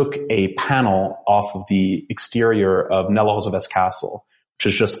took a panel off of the exterior of Nelohozoves Castle,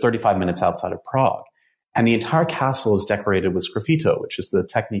 which is just 35 minutes outside of Prague. And the entire castle is decorated with Sgraffito, which is the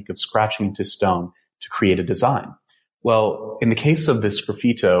technique of scratching into stone to create a design. Well, in the case of this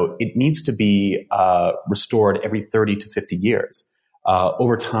Sgraffito, it needs to be restored every 30 to 50 years.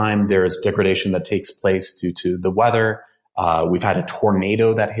 Over time, there's degradation that takes place due to the weather. We've had a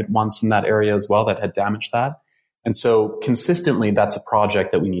tornado that hit once in that area as well that had damaged that. And so consistently, that's a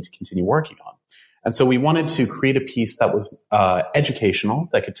project that we need to continue working on. And so we wanted to create a piece that was educational,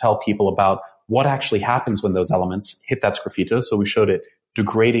 that could tell people about what actually happens when those elements hit that Sgraffito. So we showed it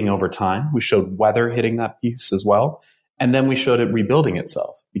degrading over time. We showed weather hitting that piece as well. And then we showed it rebuilding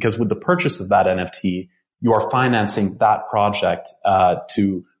itself, because with the purchase of that NFT, you are financing that project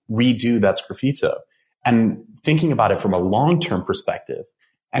to redo that Sgraffito. And thinking about it from a long-term perspective,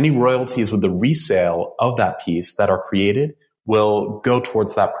 any royalties with the resale of that piece that are created will go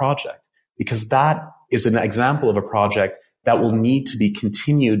towards that project, because that is an example of a project that will need to be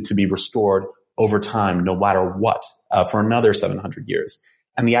continued to be restored over time, no matter what, for another 700 years.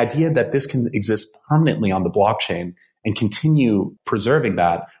 And the idea that this can exist permanently on the blockchain and continue preserving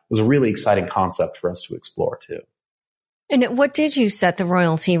that was a really exciting concept for us to explore too. And what did you set the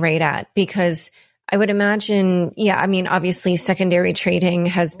royalty rate at? Because I would imagine, obviously secondary trading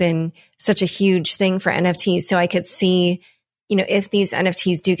has been such a huge thing for NFTs. So I could see, if these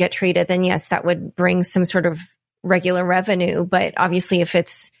NFTs do get traded, then yes, that would bring some sort of regular revenue. But obviously if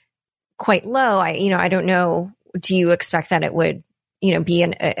it's quite low, I don't know, do you expect that it would, be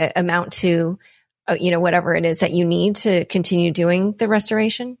an amount to, whatever it is that you need to continue doing the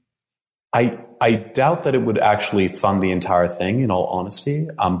restoration? I doubt that it would actually fund the entire thing, in all honesty.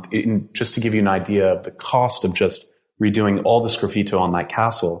 Just to give you an idea of the cost of just redoing all the Sgraffito on that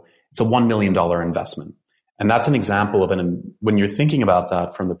castle, it's a $1 million investment. And that's an example of when you're thinking about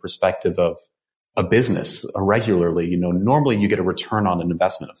that from the perspective of a business regularly, normally you get a return on an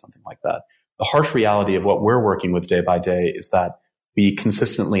investment of something like that. The harsh reality of what we're working with day by day is that we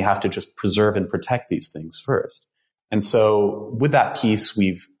consistently have to just preserve and protect these things first. And so with that piece,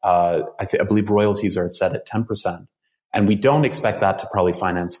 I believe royalties are set at 10%. And we don't expect that to probably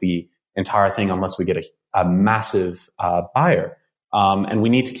finance the entire thing unless we get a massive buyer. And we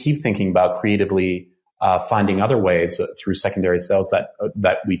need to keep thinking about creatively finding other ways through secondary sales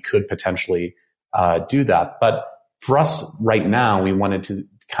that we could potentially do that. But for us right now, we wanted to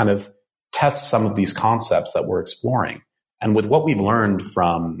kind of test some of these concepts that we're exploring. And with what we've learned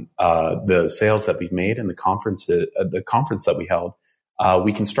from the sales that we've made and the conference that we held,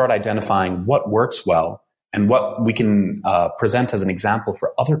 we can start identifying what works well and what we can present as an example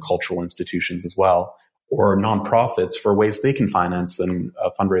for other cultural institutions as well, or nonprofits, for ways they can finance and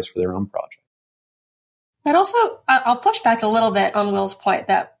fundraise for their own project. But also, I'll push back a little bit on Will's point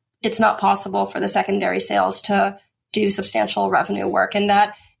that it's not possible for the secondary sales to do substantial revenue work, and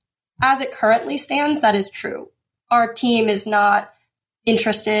that as it currently stands, that is true. Our team is not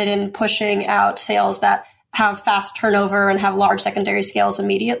interested in pushing out sales that have fast turnover and have large secondary scales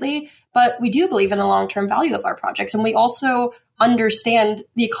immediately, but we do believe in the long-term value of our projects. And we also understand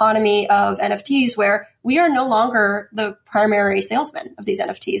the economy of NFTs, where we are no longer the primary salesman of these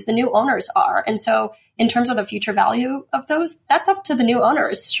NFTs. The new owners are. And so in terms of the future value of those, that's up to the new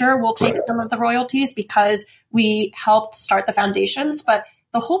owners. Sure, we'll take some of the royalties because we helped start the foundations, but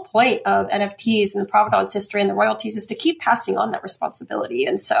the whole point of NFTs and the provenance history and the royalties is to keep passing on that responsibility.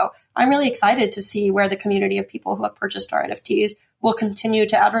 And so I'm really excited to see where the community of people who have purchased our NFTs will continue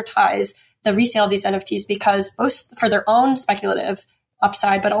to advertise the resale of these NFTs, because both for their own speculative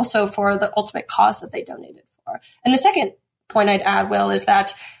upside, but also for the ultimate cause that they donated for. And the second point I'd add, Will, is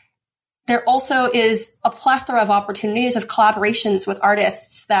that there also is a plethora of opportunities of collaborations with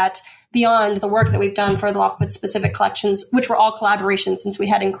artists that, beyond the work that we've done for the Lobkowitz specific collections, which were all collaborations since we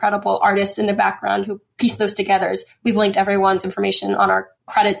had incredible artists in the background who pieced those together. We've linked everyone's information on our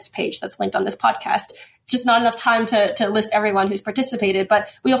credits page that's linked on this podcast. It's just not enough time to list everyone who's participated, but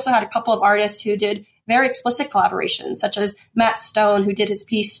we also had a couple of artists who did very explicit collaborations, such as Matt Stone, who did his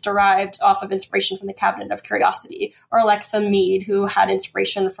piece derived off of inspiration from the Cabinet of Curiosity, or Alexa Mead, who had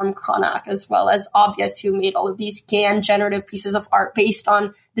inspiration from Cronach, as well as Obvious, who made all of these GAN generative pieces of art based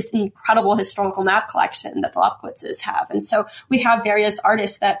on this incredible historical map collection that the Lobkowitzes have. And so we have various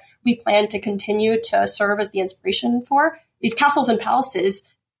artists that we plan to continue to serve as the inspiration for. These castles and palaces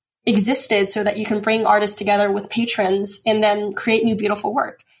existed so that you can bring artists together with patrons and then create new beautiful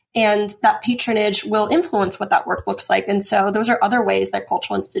work. And that patronage will influence what that work looks like. And so those are other ways that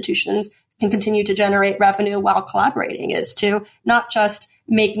cultural institutions can continue to generate revenue while collaborating, is to not just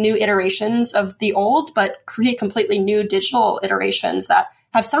make new iterations of the old, but create completely new digital iterations that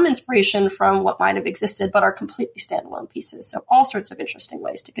have some inspiration from what might have existed, but are completely standalone pieces. So all sorts of interesting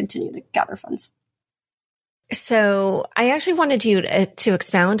ways to continue to gather funds. So I actually wanted you to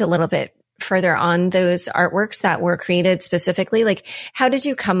expound a little bit further on those artworks that were created specifically. Like, how did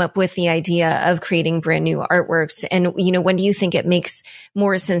you come up with the idea of creating brand new artworks? And, when do you think it makes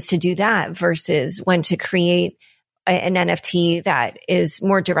more sense to do that versus when to create an NFT that is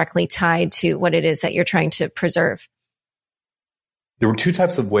more directly tied to what it is that you're trying to preserve? There were two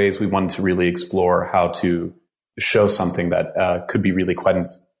types of ways we wanted to really explore how to show something that could be really quite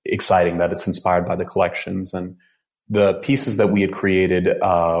exciting, that it's inspired by the collections. And the pieces that we had created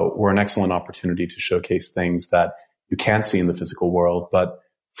were an excellent opportunity to showcase things that you can't see in the physical world. But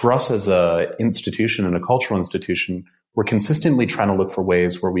for us as an institution and a cultural institution, we're consistently trying to look for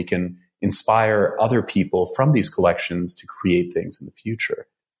ways where we can inspire other people from these collections to create things in the future.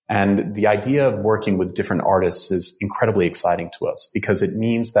 And the idea of working with different artists is incredibly exciting to us, because it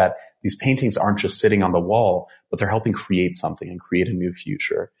means that these paintings aren't just sitting on the wall, but they're helping create something and create a new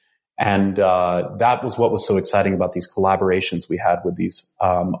future. And that was what was so exciting about these collaborations we had with these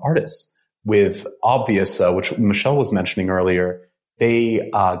artists. With Obvious, which Michelle was mentioning earlier, they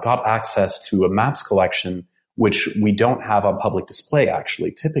got access to a maps collection, which we don't have on public display,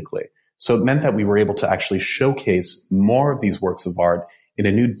 actually, typically. So it meant that we were able to actually showcase more of these works of art in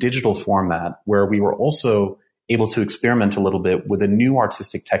a new digital format, where we were also able to experiment a little bit with a new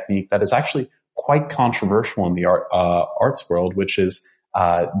artistic technique that is actually quite controversial in the arts world, which is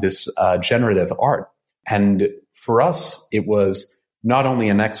this generative art. And for us, it was not only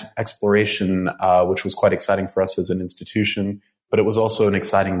an exploration, which was quite exciting for us as an institution, but it was also an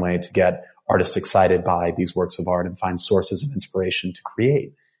exciting way to get artists excited by these works of art and find sources of inspiration to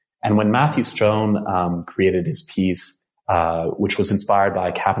create. And when Matthew Stone created his piece, which was inspired by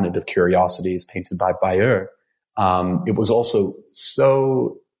a Cabinet of Curiosities painted by Bayeux, it was also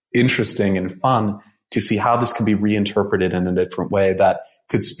so interesting and fun to see how this could be reinterpreted in a different way that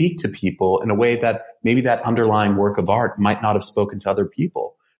could speak to people in a way that maybe that underlying work of art might not have spoken to other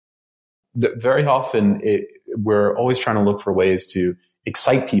people. Very often, we're always trying to look for ways to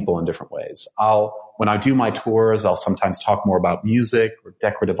excite people in different ways. When I do my tours, I'll sometimes talk more about music or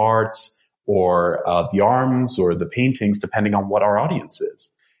decorative arts or the arms or the paintings, depending on what our audience is.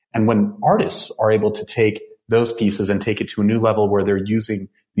 And when artists are able to take those pieces and take it to a new level where they're using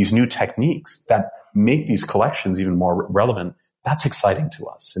these new techniques that make these collections even more relevant, that's exciting to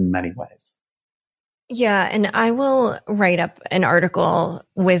us in many ways. Yeah, and I will write up an article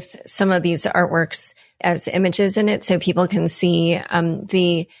with some of these artworks as images in it so people can see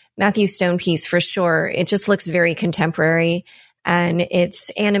the Matthew Stone piece for sure. It just looks very contemporary, and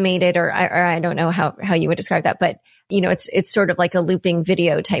it's animated, or I don't know how you would describe that, but it's sort of like a looping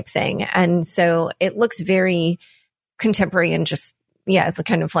video type thing. And so it looks very contemporary and just,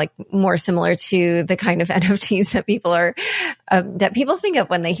 kind of like more similar to the kind of NFTs that people think of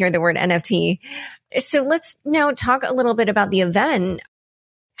when they hear the word NFT. So let's now talk a little bit about the event.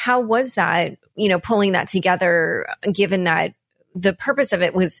 How was that, pulling that together, given that the purpose of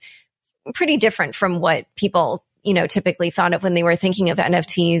it was pretty different from what people, typically thought of when they were thinking of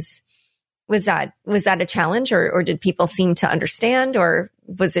NFTs? Was that a challenge, or did people seem to understand, or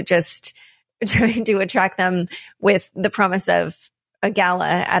was it just trying to attract them with the promise of a gala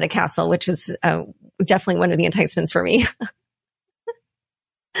at a castle, which is definitely one of the enticements for me?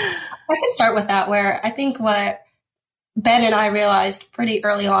 I can start with that, where I think what Ben and I realized pretty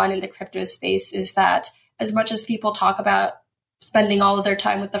early on in the crypto space is that as much as people talk about spending all of their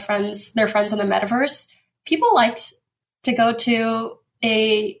time with their friends in the metaverse, people liked to go to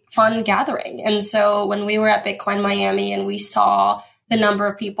a fun gathering. And so when we were at Bitcoin Miami and we saw the number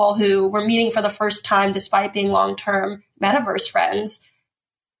of people who were meeting for the first time despite being long-term metaverse friends,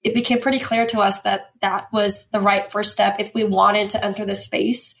 it became pretty clear to us that that was the right first step. If we wanted to enter this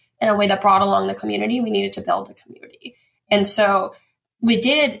space in a way that brought along the community, we needed to build the community. And so we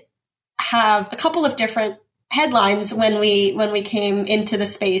did have a couple of different headlines when we came into the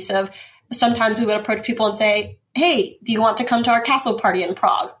space of, sometimes we would approach people and say, hey, do you want to come to our castle party in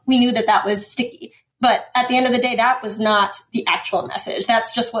Prague? We knew that was sticky. But at the end of the day, that was not the actual message.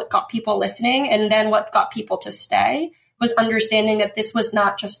 That's just what got people listening. And then what got people to stay was understanding that this was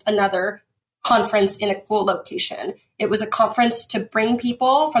not just another conference in a cool location. It was a conference to bring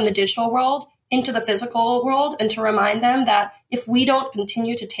people from the digital world into the physical world and to remind them that if we don't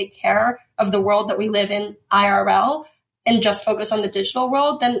continue to take care of the world that we live in IRL and just focus on the digital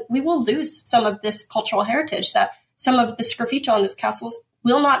world, then we will lose some of this cultural heritage, that some of the sgraffito on these castles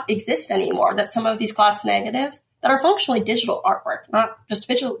will not exist anymore, that some of these glass negatives that are functionally digital artwork, not just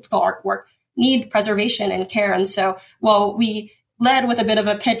physical artwork, need preservation and care. And so while we led with a bit of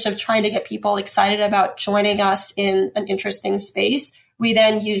a pitch of trying to get people excited about joining us in an interesting space, we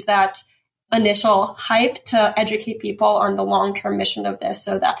then use that initial hype to educate people on the long-term mission of this.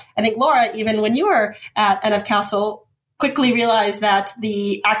 So that I think, Laura, even when you were at NF Castle, quickly realized that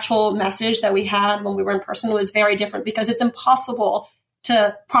the actual message that we had when we were in person was very different, because it's impossible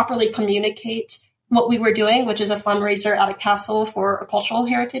to properly communicate what we were doing, which is a fundraiser at a castle for a cultural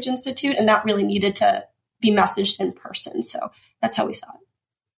heritage institute. And that really needed to be messaged in person. So that's how we saw it.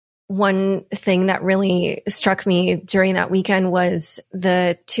 One thing that really struck me during that weekend was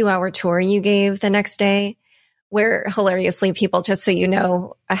the 2-hour tour you gave the next day, where hilariously people, just so you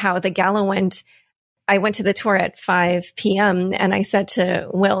know how the gala went, I went to the tour at 5 p.m. and I said to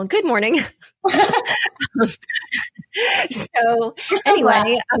Will, good morning. So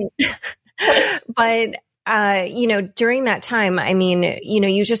anyway, but during that time, I mean,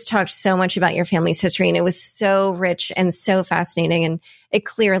 you just talked so much about your family's history, and it was so rich and so fascinating, and it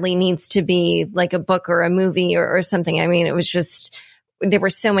clearly needs to be like a book or a movie or something. I mean, it was just, there were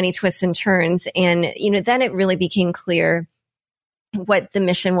so many twists and turns, and, then it really became clear what the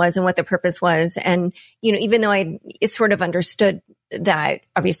mission was and what the purpose was. And, even though I sort of understood that,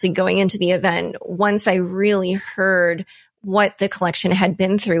 obviously going into the event, once I really heard what the collection had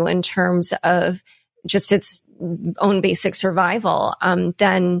been through in terms of just its own basic survival,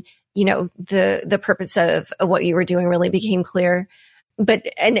 then, the purpose of what you were doing really became clear. But,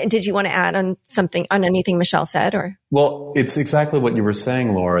 and did you want to add on anything Michelle said, or? Well, it's exactly what you were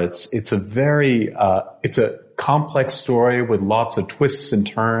saying, Laura. It's a very, it's a complex story with lots of twists and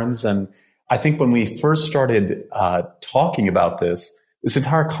turns. And I think when we first started, talking about this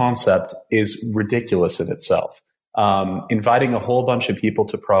entire concept is ridiculous in itself. Inviting a whole bunch of people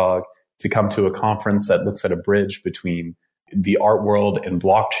to Prague to come to a conference that looks at a bridge between the art world and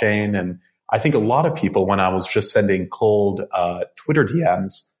blockchain. And I think a lot of people, when I was just sending cold Twitter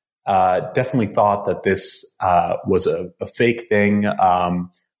DMs, definitely thought that this was a fake thing,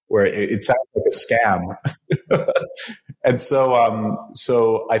 where it sounds like a scam. And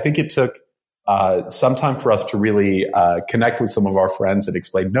so I think it took some time for us to really connect with some of our friends and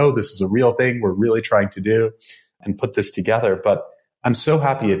explain, no, this is a real thing we're really trying to do and put this together. But I'm so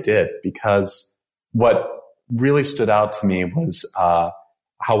happy it did, because what really stood out to me was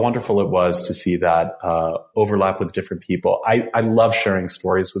how wonderful it was to see that overlap with different people. I love sharing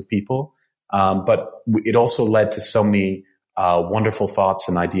stories with people, but it also led to so many wonderful thoughts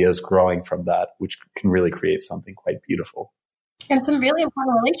and ideas growing from that, which can really create something quite beautiful. And some really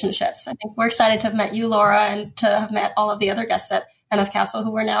important relationships. I think we're excited to have met you, Laura, and to have met all of the other guests at NF Castle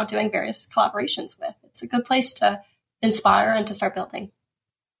who we're now doing various collaborations with. It's a good place to inspire and to start building.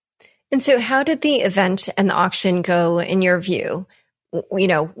 And so how did the event and the auction go in your view?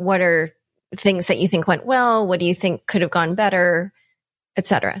 What are things that you think went well? What do you think could have gone better, et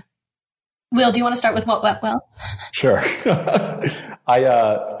cetera? Will, do you want to start with what went well? Sure.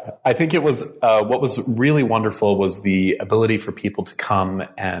 I think it was, what was really wonderful was the ability for people to come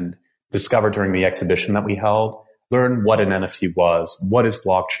and discover during the exhibition that we held, learn what an NFT was, what is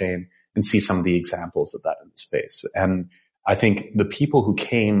blockchain, and see some of the examples of that in the space. And I think the people who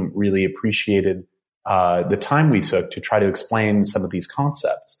came really appreciated the time we took to try to explain some of these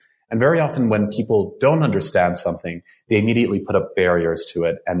concepts. And very often when people don't understand something, they immediately put up barriers to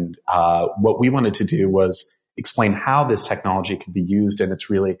it. And what we wanted to do was explain how this technology could be used, and it's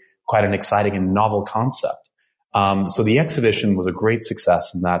really quite an exciting and novel concept. So the exhibition was a great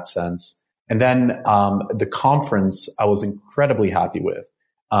success in that sense. And then the conference I was incredibly happy with.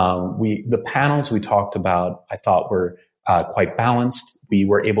 The panels we talked about, I thought were quite balanced. We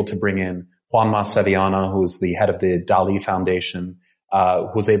were able to bring in Juanma Sevillana, who is the head of the Dali Foundation, who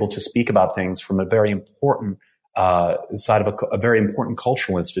was able to speak about things from a very important side of a very important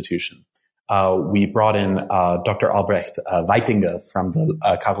cultural institution. We brought in Dr. Albrecht Weitinger from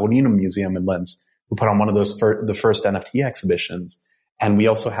the Carolinum Museum in Linz, who put on one of those the first NFT exhibitions. And we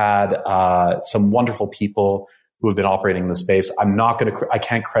also had some wonderful people who have been operating in the space. I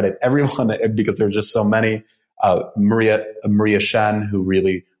can't credit everyone because there are just so many. Maria Shen, who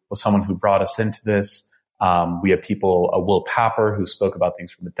really was someone who brought us into this. We have people, Will Papper, who spoke about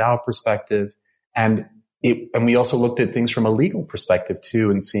things from a DAO perspective. And we also looked at things from a legal perspective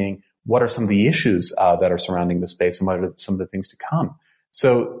too, and seeing what are some of the issues that are surrounding the space and what are some of the things to come.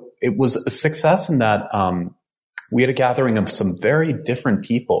 So it was a success in that we had a gathering of some very different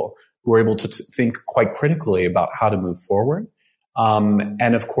people who were able to think quite critically about how to move forward.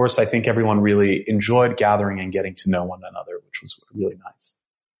 And of course, I think everyone really enjoyed gathering and getting to know one another, which was really nice.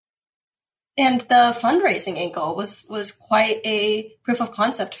 And the fundraising angle was quite a proof of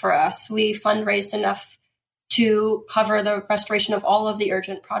concept for us. We fundraised enough to cover the restoration of all of the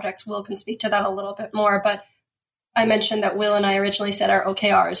urgent projects. Will can speak to that a little bit more, but I mentioned that Will and I originally set our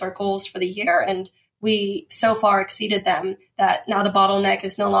OKRs, our goals for the year, and we so far exceeded them that now the bottleneck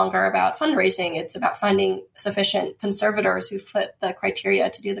is no longer about fundraising. It's about finding sufficient conservators who fit the criteria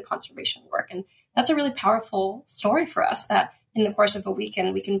to do the conservation work. And that's a really powerful story for us, that in the course of a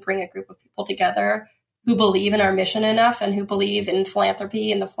weekend, we can bring a group of people together who believe in our mission enough and who believe in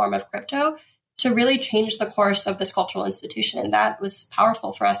philanthropy in the form of crypto to really change the course of this cultural institution. And that was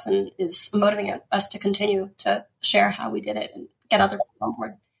powerful for us and is motivating us to continue to share how we did it and get other people on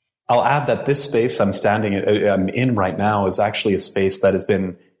board. I'll add that this space I'm in right now is actually a space that has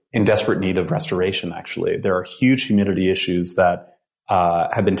been in desperate need of restoration, actually. There are huge humidity issues that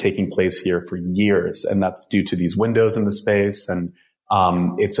have been taking place here for years, and that's due to these windows in the space. And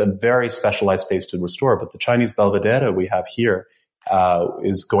it's a very specialized space to restore, but the Chinese Belvedere we have here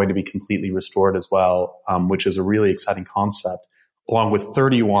is going to be completely restored as well, which is a really exciting concept, along with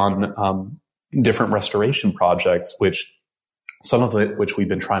 31 different restoration projects, some of which we've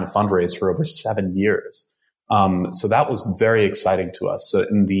been trying to fundraise for over 7 years. So that was very exciting to us. So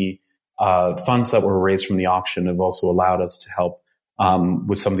in the funds that were raised from the auction have also allowed us to help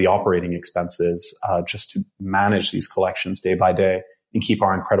with some of the operating expenses, just to manage these collections day by day and keep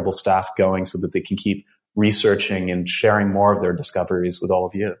our incredible staff going so that they can keep researching and sharing more of their discoveries with all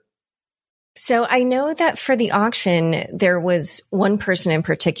of you. So I know that for the auction, there was one person in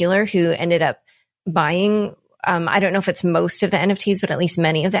particular who ended up buying, I don't know if it's most of the NFTs, but at least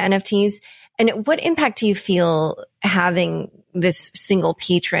many of the NFTs. And what impact do you feel having this single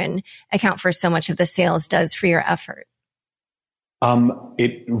patron account for so much of the sales does for your effort?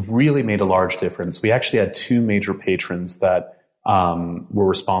 It really made a large difference. We actually had 2 major patrons that were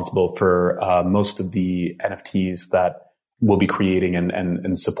responsible for most of the NFTs that we'll be creating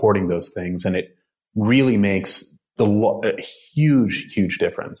and supporting those things. And it really makes a huge, huge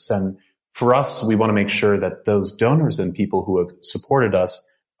difference. And for us, we want to make sure that those donors and people who have supported us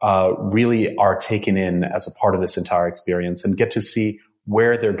really are taken in as a part of this entire experience and get to see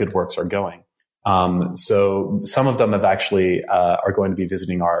where their good works are going. So some of them have actually are going to be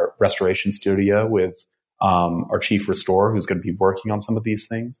visiting our restoration studio with our chief restorer, who's going to be working on some of these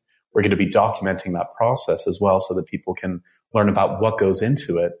things. We're going to be documenting that process as well so that people can learn about what goes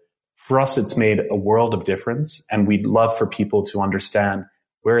into it. For us, it's made a world of difference, and we'd love for people to understand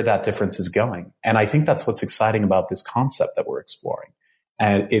where that difference is going. And I think that's what's exciting about this concept that we're exploring.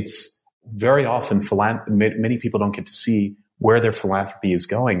 And it's very often many people don't get to see where their philanthropy is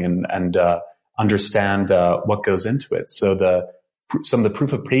going and understand what goes into it. So some of the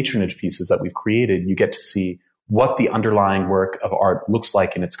proof of patronage pieces that we've created, you get to see what the underlying work of art looks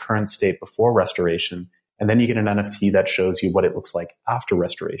like in its current state before restoration. And then you get an NFT that shows you what it looks like after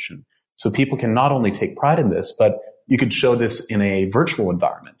restoration. So people can not only take pride in this, but you could show this in a virtual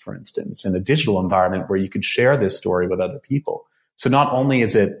environment, for instance, in a digital environment where you could share this story with other people. So not only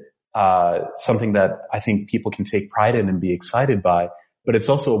is it something that I think people can take pride in and be excited by, but it's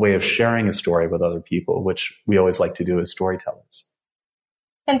also a way of sharing a story with other people, which we always like to do as storytellers.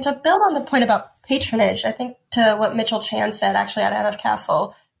 And to build on the point about patronage, I think to what Mitchell Chan said actually at NF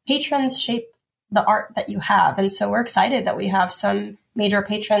Castle, patrons shape the art that you have. And so we're excited that we have some major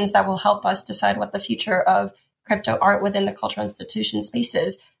patrons that will help us decide what the future of crypto art within the cultural institution space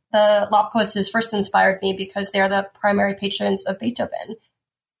is. The Lobkowitzes first inspired me because they're the primary patrons of Beethoven.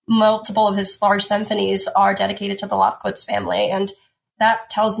 Multiple of his large symphonies are dedicated to the Lobkowitz family. And that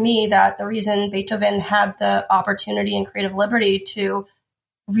tells me that the reason Beethoven had the opportunity and creative liberty to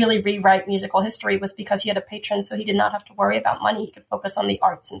really rewrite musical history was because he had a patron, so he did not have to worry about money. He could focus on the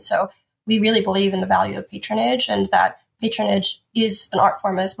arts. And so we really believe in the value of patronage, and that patronage is an art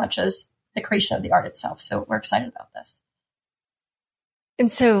form as much as the creation of the art itself. So we're excited about this.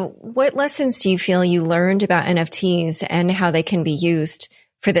 And so what lessons do you feel you learned about NFTs and how they can be used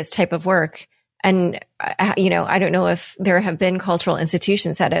for this type of work And, I don't know if there have been cultural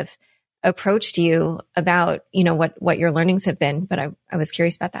institutions that have approached you about, what your learnings have been, but I was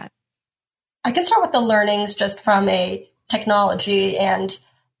curious about that. I can start with the learnings just from a technology and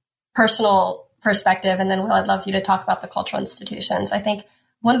personal perspective. And then, Will, I'd love you to talk about the cultural institutions. I think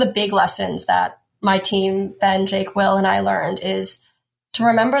one of the big lessons that my team, Ben, Jake, Will, and I learned is to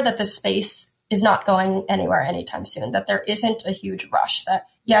remember that the space is not going anywhere anytime soon, that there isn't a huge rush, that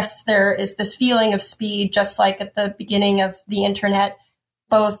yes, there is this feeling of speed, just like at the beginning of the internet,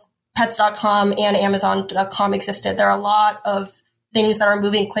 both pets.com and amazon.com existed. There are a lot of things that are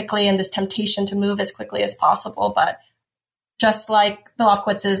moving quickly and this temptation to move as quickly as possible. But just like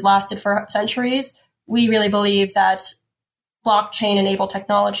Blockwitz's lasted for centuries, we really believe that blockchain-enabled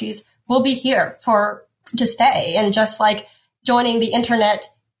technologies will be here to stay. And just like joining the internet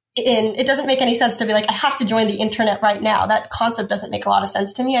it doesn't make any sense to be like, I have to join the internet right now. That concept doesn't make a lot of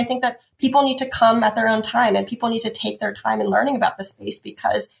sense to me. I think that people need to come at their own time, and people need to take their time in learning about the space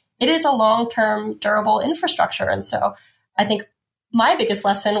because it is a long-term durable infrastructure. And so I think my biggest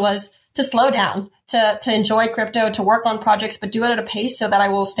lesson was to slow down, to enjoy crypto, to work on projects, but do it at a pace so that I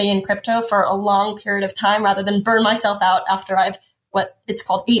will stay in crypto for a long period of time rather than burn myself out after I've what it's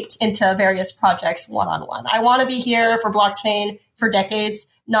called aped into various projects one-on-one. I want to be here for blockchain for decades,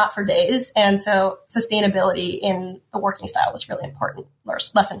 not for days. And so sustainability in the working style was really important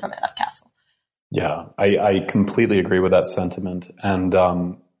lesson from NF Castle. Yeah, I completely agree with that sentiment. And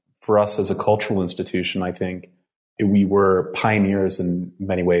for us as a cultural institution, I think we were pioneers in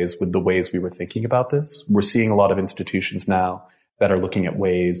many ways with the ways we were thinking about this. We're seeing a lot of institutions now that are looking at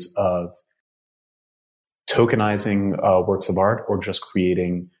ways of tokenizing works of art or just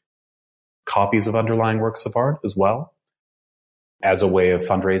creating copies of underlying works of art as well as a way of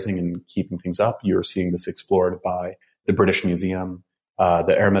fundraising and keeping things up. You're seeing this explored by the British Museum.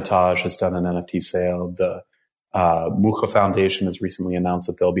 The Hermitage has done an NFT sale. The Mucha Foundation has recently announced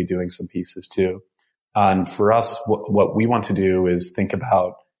that they'll be doing some pieces too. And for us, what we want to do is think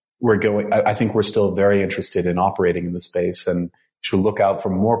about I think we're still very interested in operating in the space and should look out for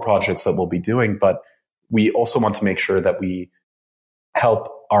more projects that we'll be doing. But we also want to make sure that we help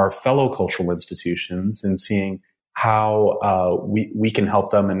our fellow cultural institutions in seeing how we can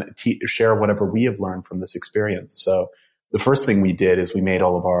help them and share whatever we have learned from this experience. So the first thing we did is we made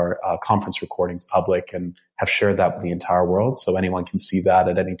all of our conference recordings public and have shared that with the entire world so anyone can see that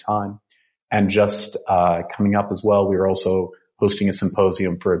at any time. And just coming up as well, we are also hosting a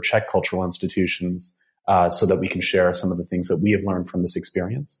symposium for Czech cultural institutions so that we can share some of the things that we have learned from this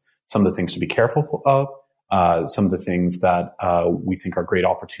experience, some of the things to be careful of, some of the things that we think are great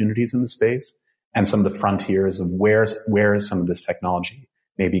opportunities in the space, and some of the frontiers of where some of this technology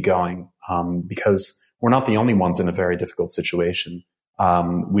may be going, because we're not the only ones in a very difficult situation.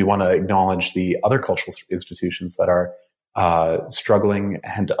 We want to acknowledge the other cultural institutions that are struggling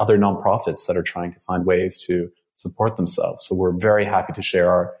and other nonprofits that are trying to find ways to support themselves. So we're very happy to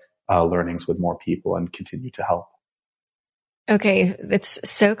share our learnings with more people and continue to help. Okay. It's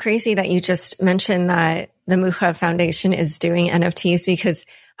so crazy that you just mentioned that the Mucha Foundation is doing NFTs because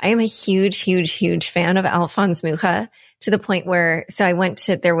I am a huge, huge, huge fan of Alphonse Mucha to the point where,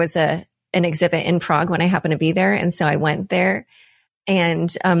 there was an exhibit in Prague when I happened to be there. And so I went there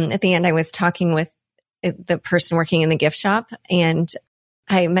and, at the end I was talking with the person working in the gift shop and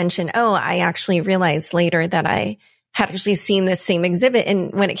I mentioned, I actually realized later that I had actually seen this same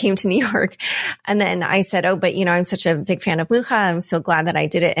exhibit when it came to New York. And then I said, but I'm such a big fan of Mucha. I'm so glad that I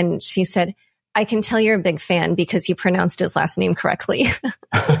did it. And she said, I can tell you're a big fan because you pronounced his last name correctly,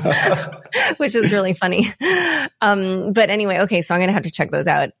 which was really funny. But anyway, okay, so I'm going to have to check those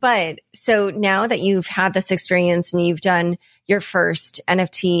out. But so now that you've had this experience and you've done your first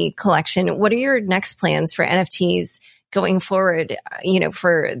NFT collection, what are your next plans for NFTs going forward,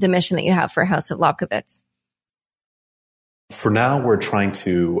 for the mission that you have for House of Lobkowitz? For now, we're trying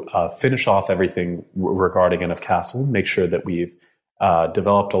to finish off everything regarding NF Castle, make sure that we've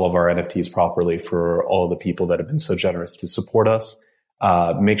developed all of our NFTs properly for all of the people that have been so generous to support us,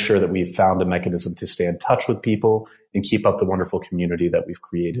 make sure that we've found a mechanism to stay in touch with people and keep up the wonderful community that we've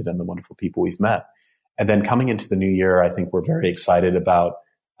created and the wonderful people we've met. And then coming into the new year, I think we're very excited about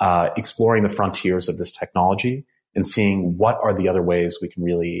exploring the frontiers of this technology and seeing what are the other ways we can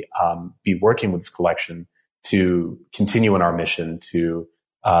really be working with this collection to continue in our mission to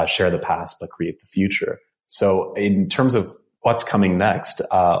share the past but create the future. So in terms of what's coming next,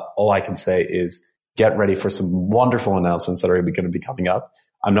 all I can say is get ready for some wonderful announcements that are going to be coming up.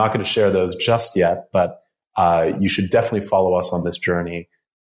 I'm not going to share those just yet, but you should definitely follow us on this journey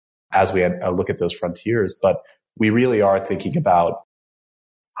as we look at those frontiers. But we really are thinking about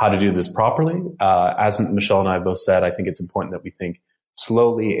how to do this properly. As Michelle and I both said, I think it's important that we think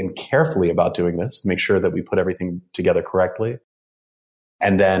slowly and carefully about doing this, make sure that we put everything together correctly.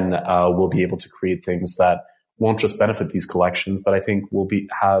 And then we'll be able to create things that won't just benefit these collections, but I think will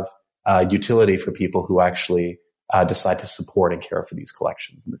have utility for people who actually decide to support and care for these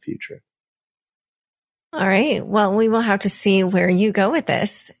collections in the future. All right. Well, we will have to see where you go with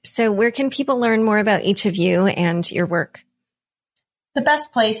this. So where can people learn more about each of you and your work? The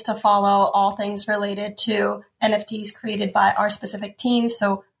best place to follow all things related to NFTs created by our specific team,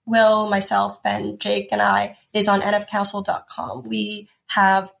 so Will, myself, Ben, Jake, and I, is on nfcastle.com. We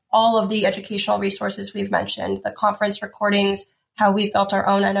have all of the educational resources we've mentioned, the conference recordings, how we've built our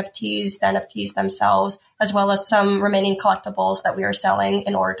own NFTs, the NFTs themselves, as well as some remaining collectibles that we are selling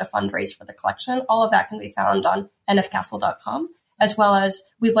in order to fundraise for the collection. All of that can be found on nfcastle.com, as well as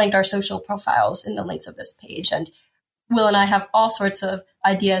we've linked our social profiles in the links of this page. And Will and I have all sorts of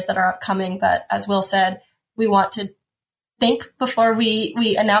ideas that are upcoming, but as Will said, we want to think before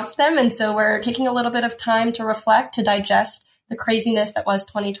we announce them. And so we're taking a little bit of time to reflect, to digest the craziness that was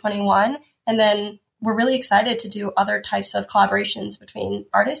 2021. And then we're really excited to do other types of collaborations between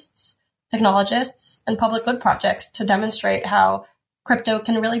artists, technologists, and public good projects to demonstrate how crypto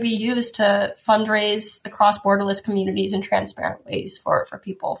can really be used to fundraise across borderless communities in transparent ways for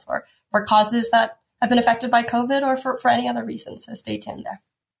people, for causes that have been affected by COVID or for any other reason. So stay tuned there.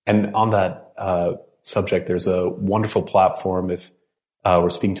 And on that subject, there's a wonderful platform, if we're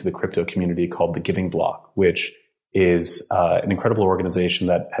speaking to the crypto community, called The Giving Block, which is an incredible organization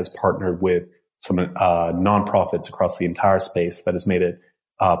that has partnered with some nonprofits across the entire space that has made it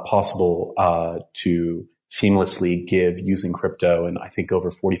possible to seamlessly give using crypto and I think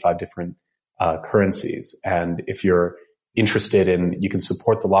over 45 different currencies. And if you're interested in, you can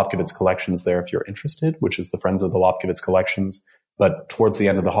support the Lobkowitz collections there if you're interested, which is the Friends of the Lobkowitz collections. But towards the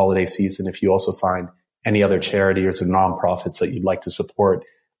end of the holiday season, if you also find any other charities or nonprofits that you'd like to support,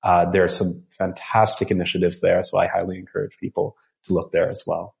 there are some fantastic initiatives there. So I highly encourage people to look there as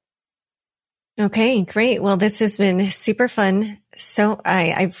well. Okay, great. Well, this has been super fun. So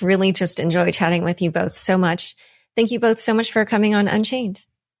I've really just enjoyed chatting with you both so much. Thank you both so much for coming on Unchained.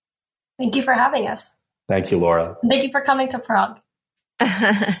 Thank you for having us. Thank you, Laura. Thank you for coming to Prague.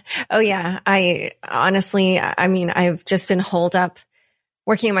 Oh yeah. I've just been holed up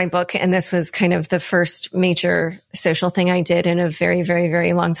working on my book, and this was kind of the first major social thing I did in a very, very,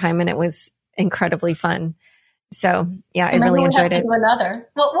 very long time. And it was incredibly fun. So yeah, I really enjoyed it. Another.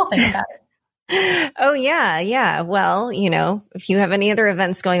 We'll think about it. Oh yeah. Yeah. Well, if you have any other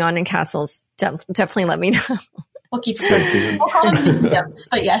events going on in castles, definitely let me know. We'll keep it. We'll call them museums,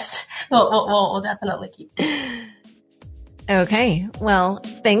 but yes, we'll definitely keep it. Okay. Well,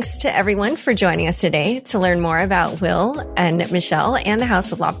 thanks to everyone for joining us today. To learn more about Will and Michelle and the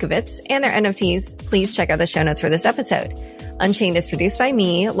House of Lobkowitz and their NFTs, please check out the show notes for this episode. Unchained is produced by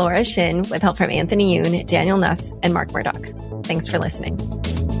me, Laura Shin, with help from Anthony Yoon, Daniel Nuss, and Mark Murdoch. Thanks for listening.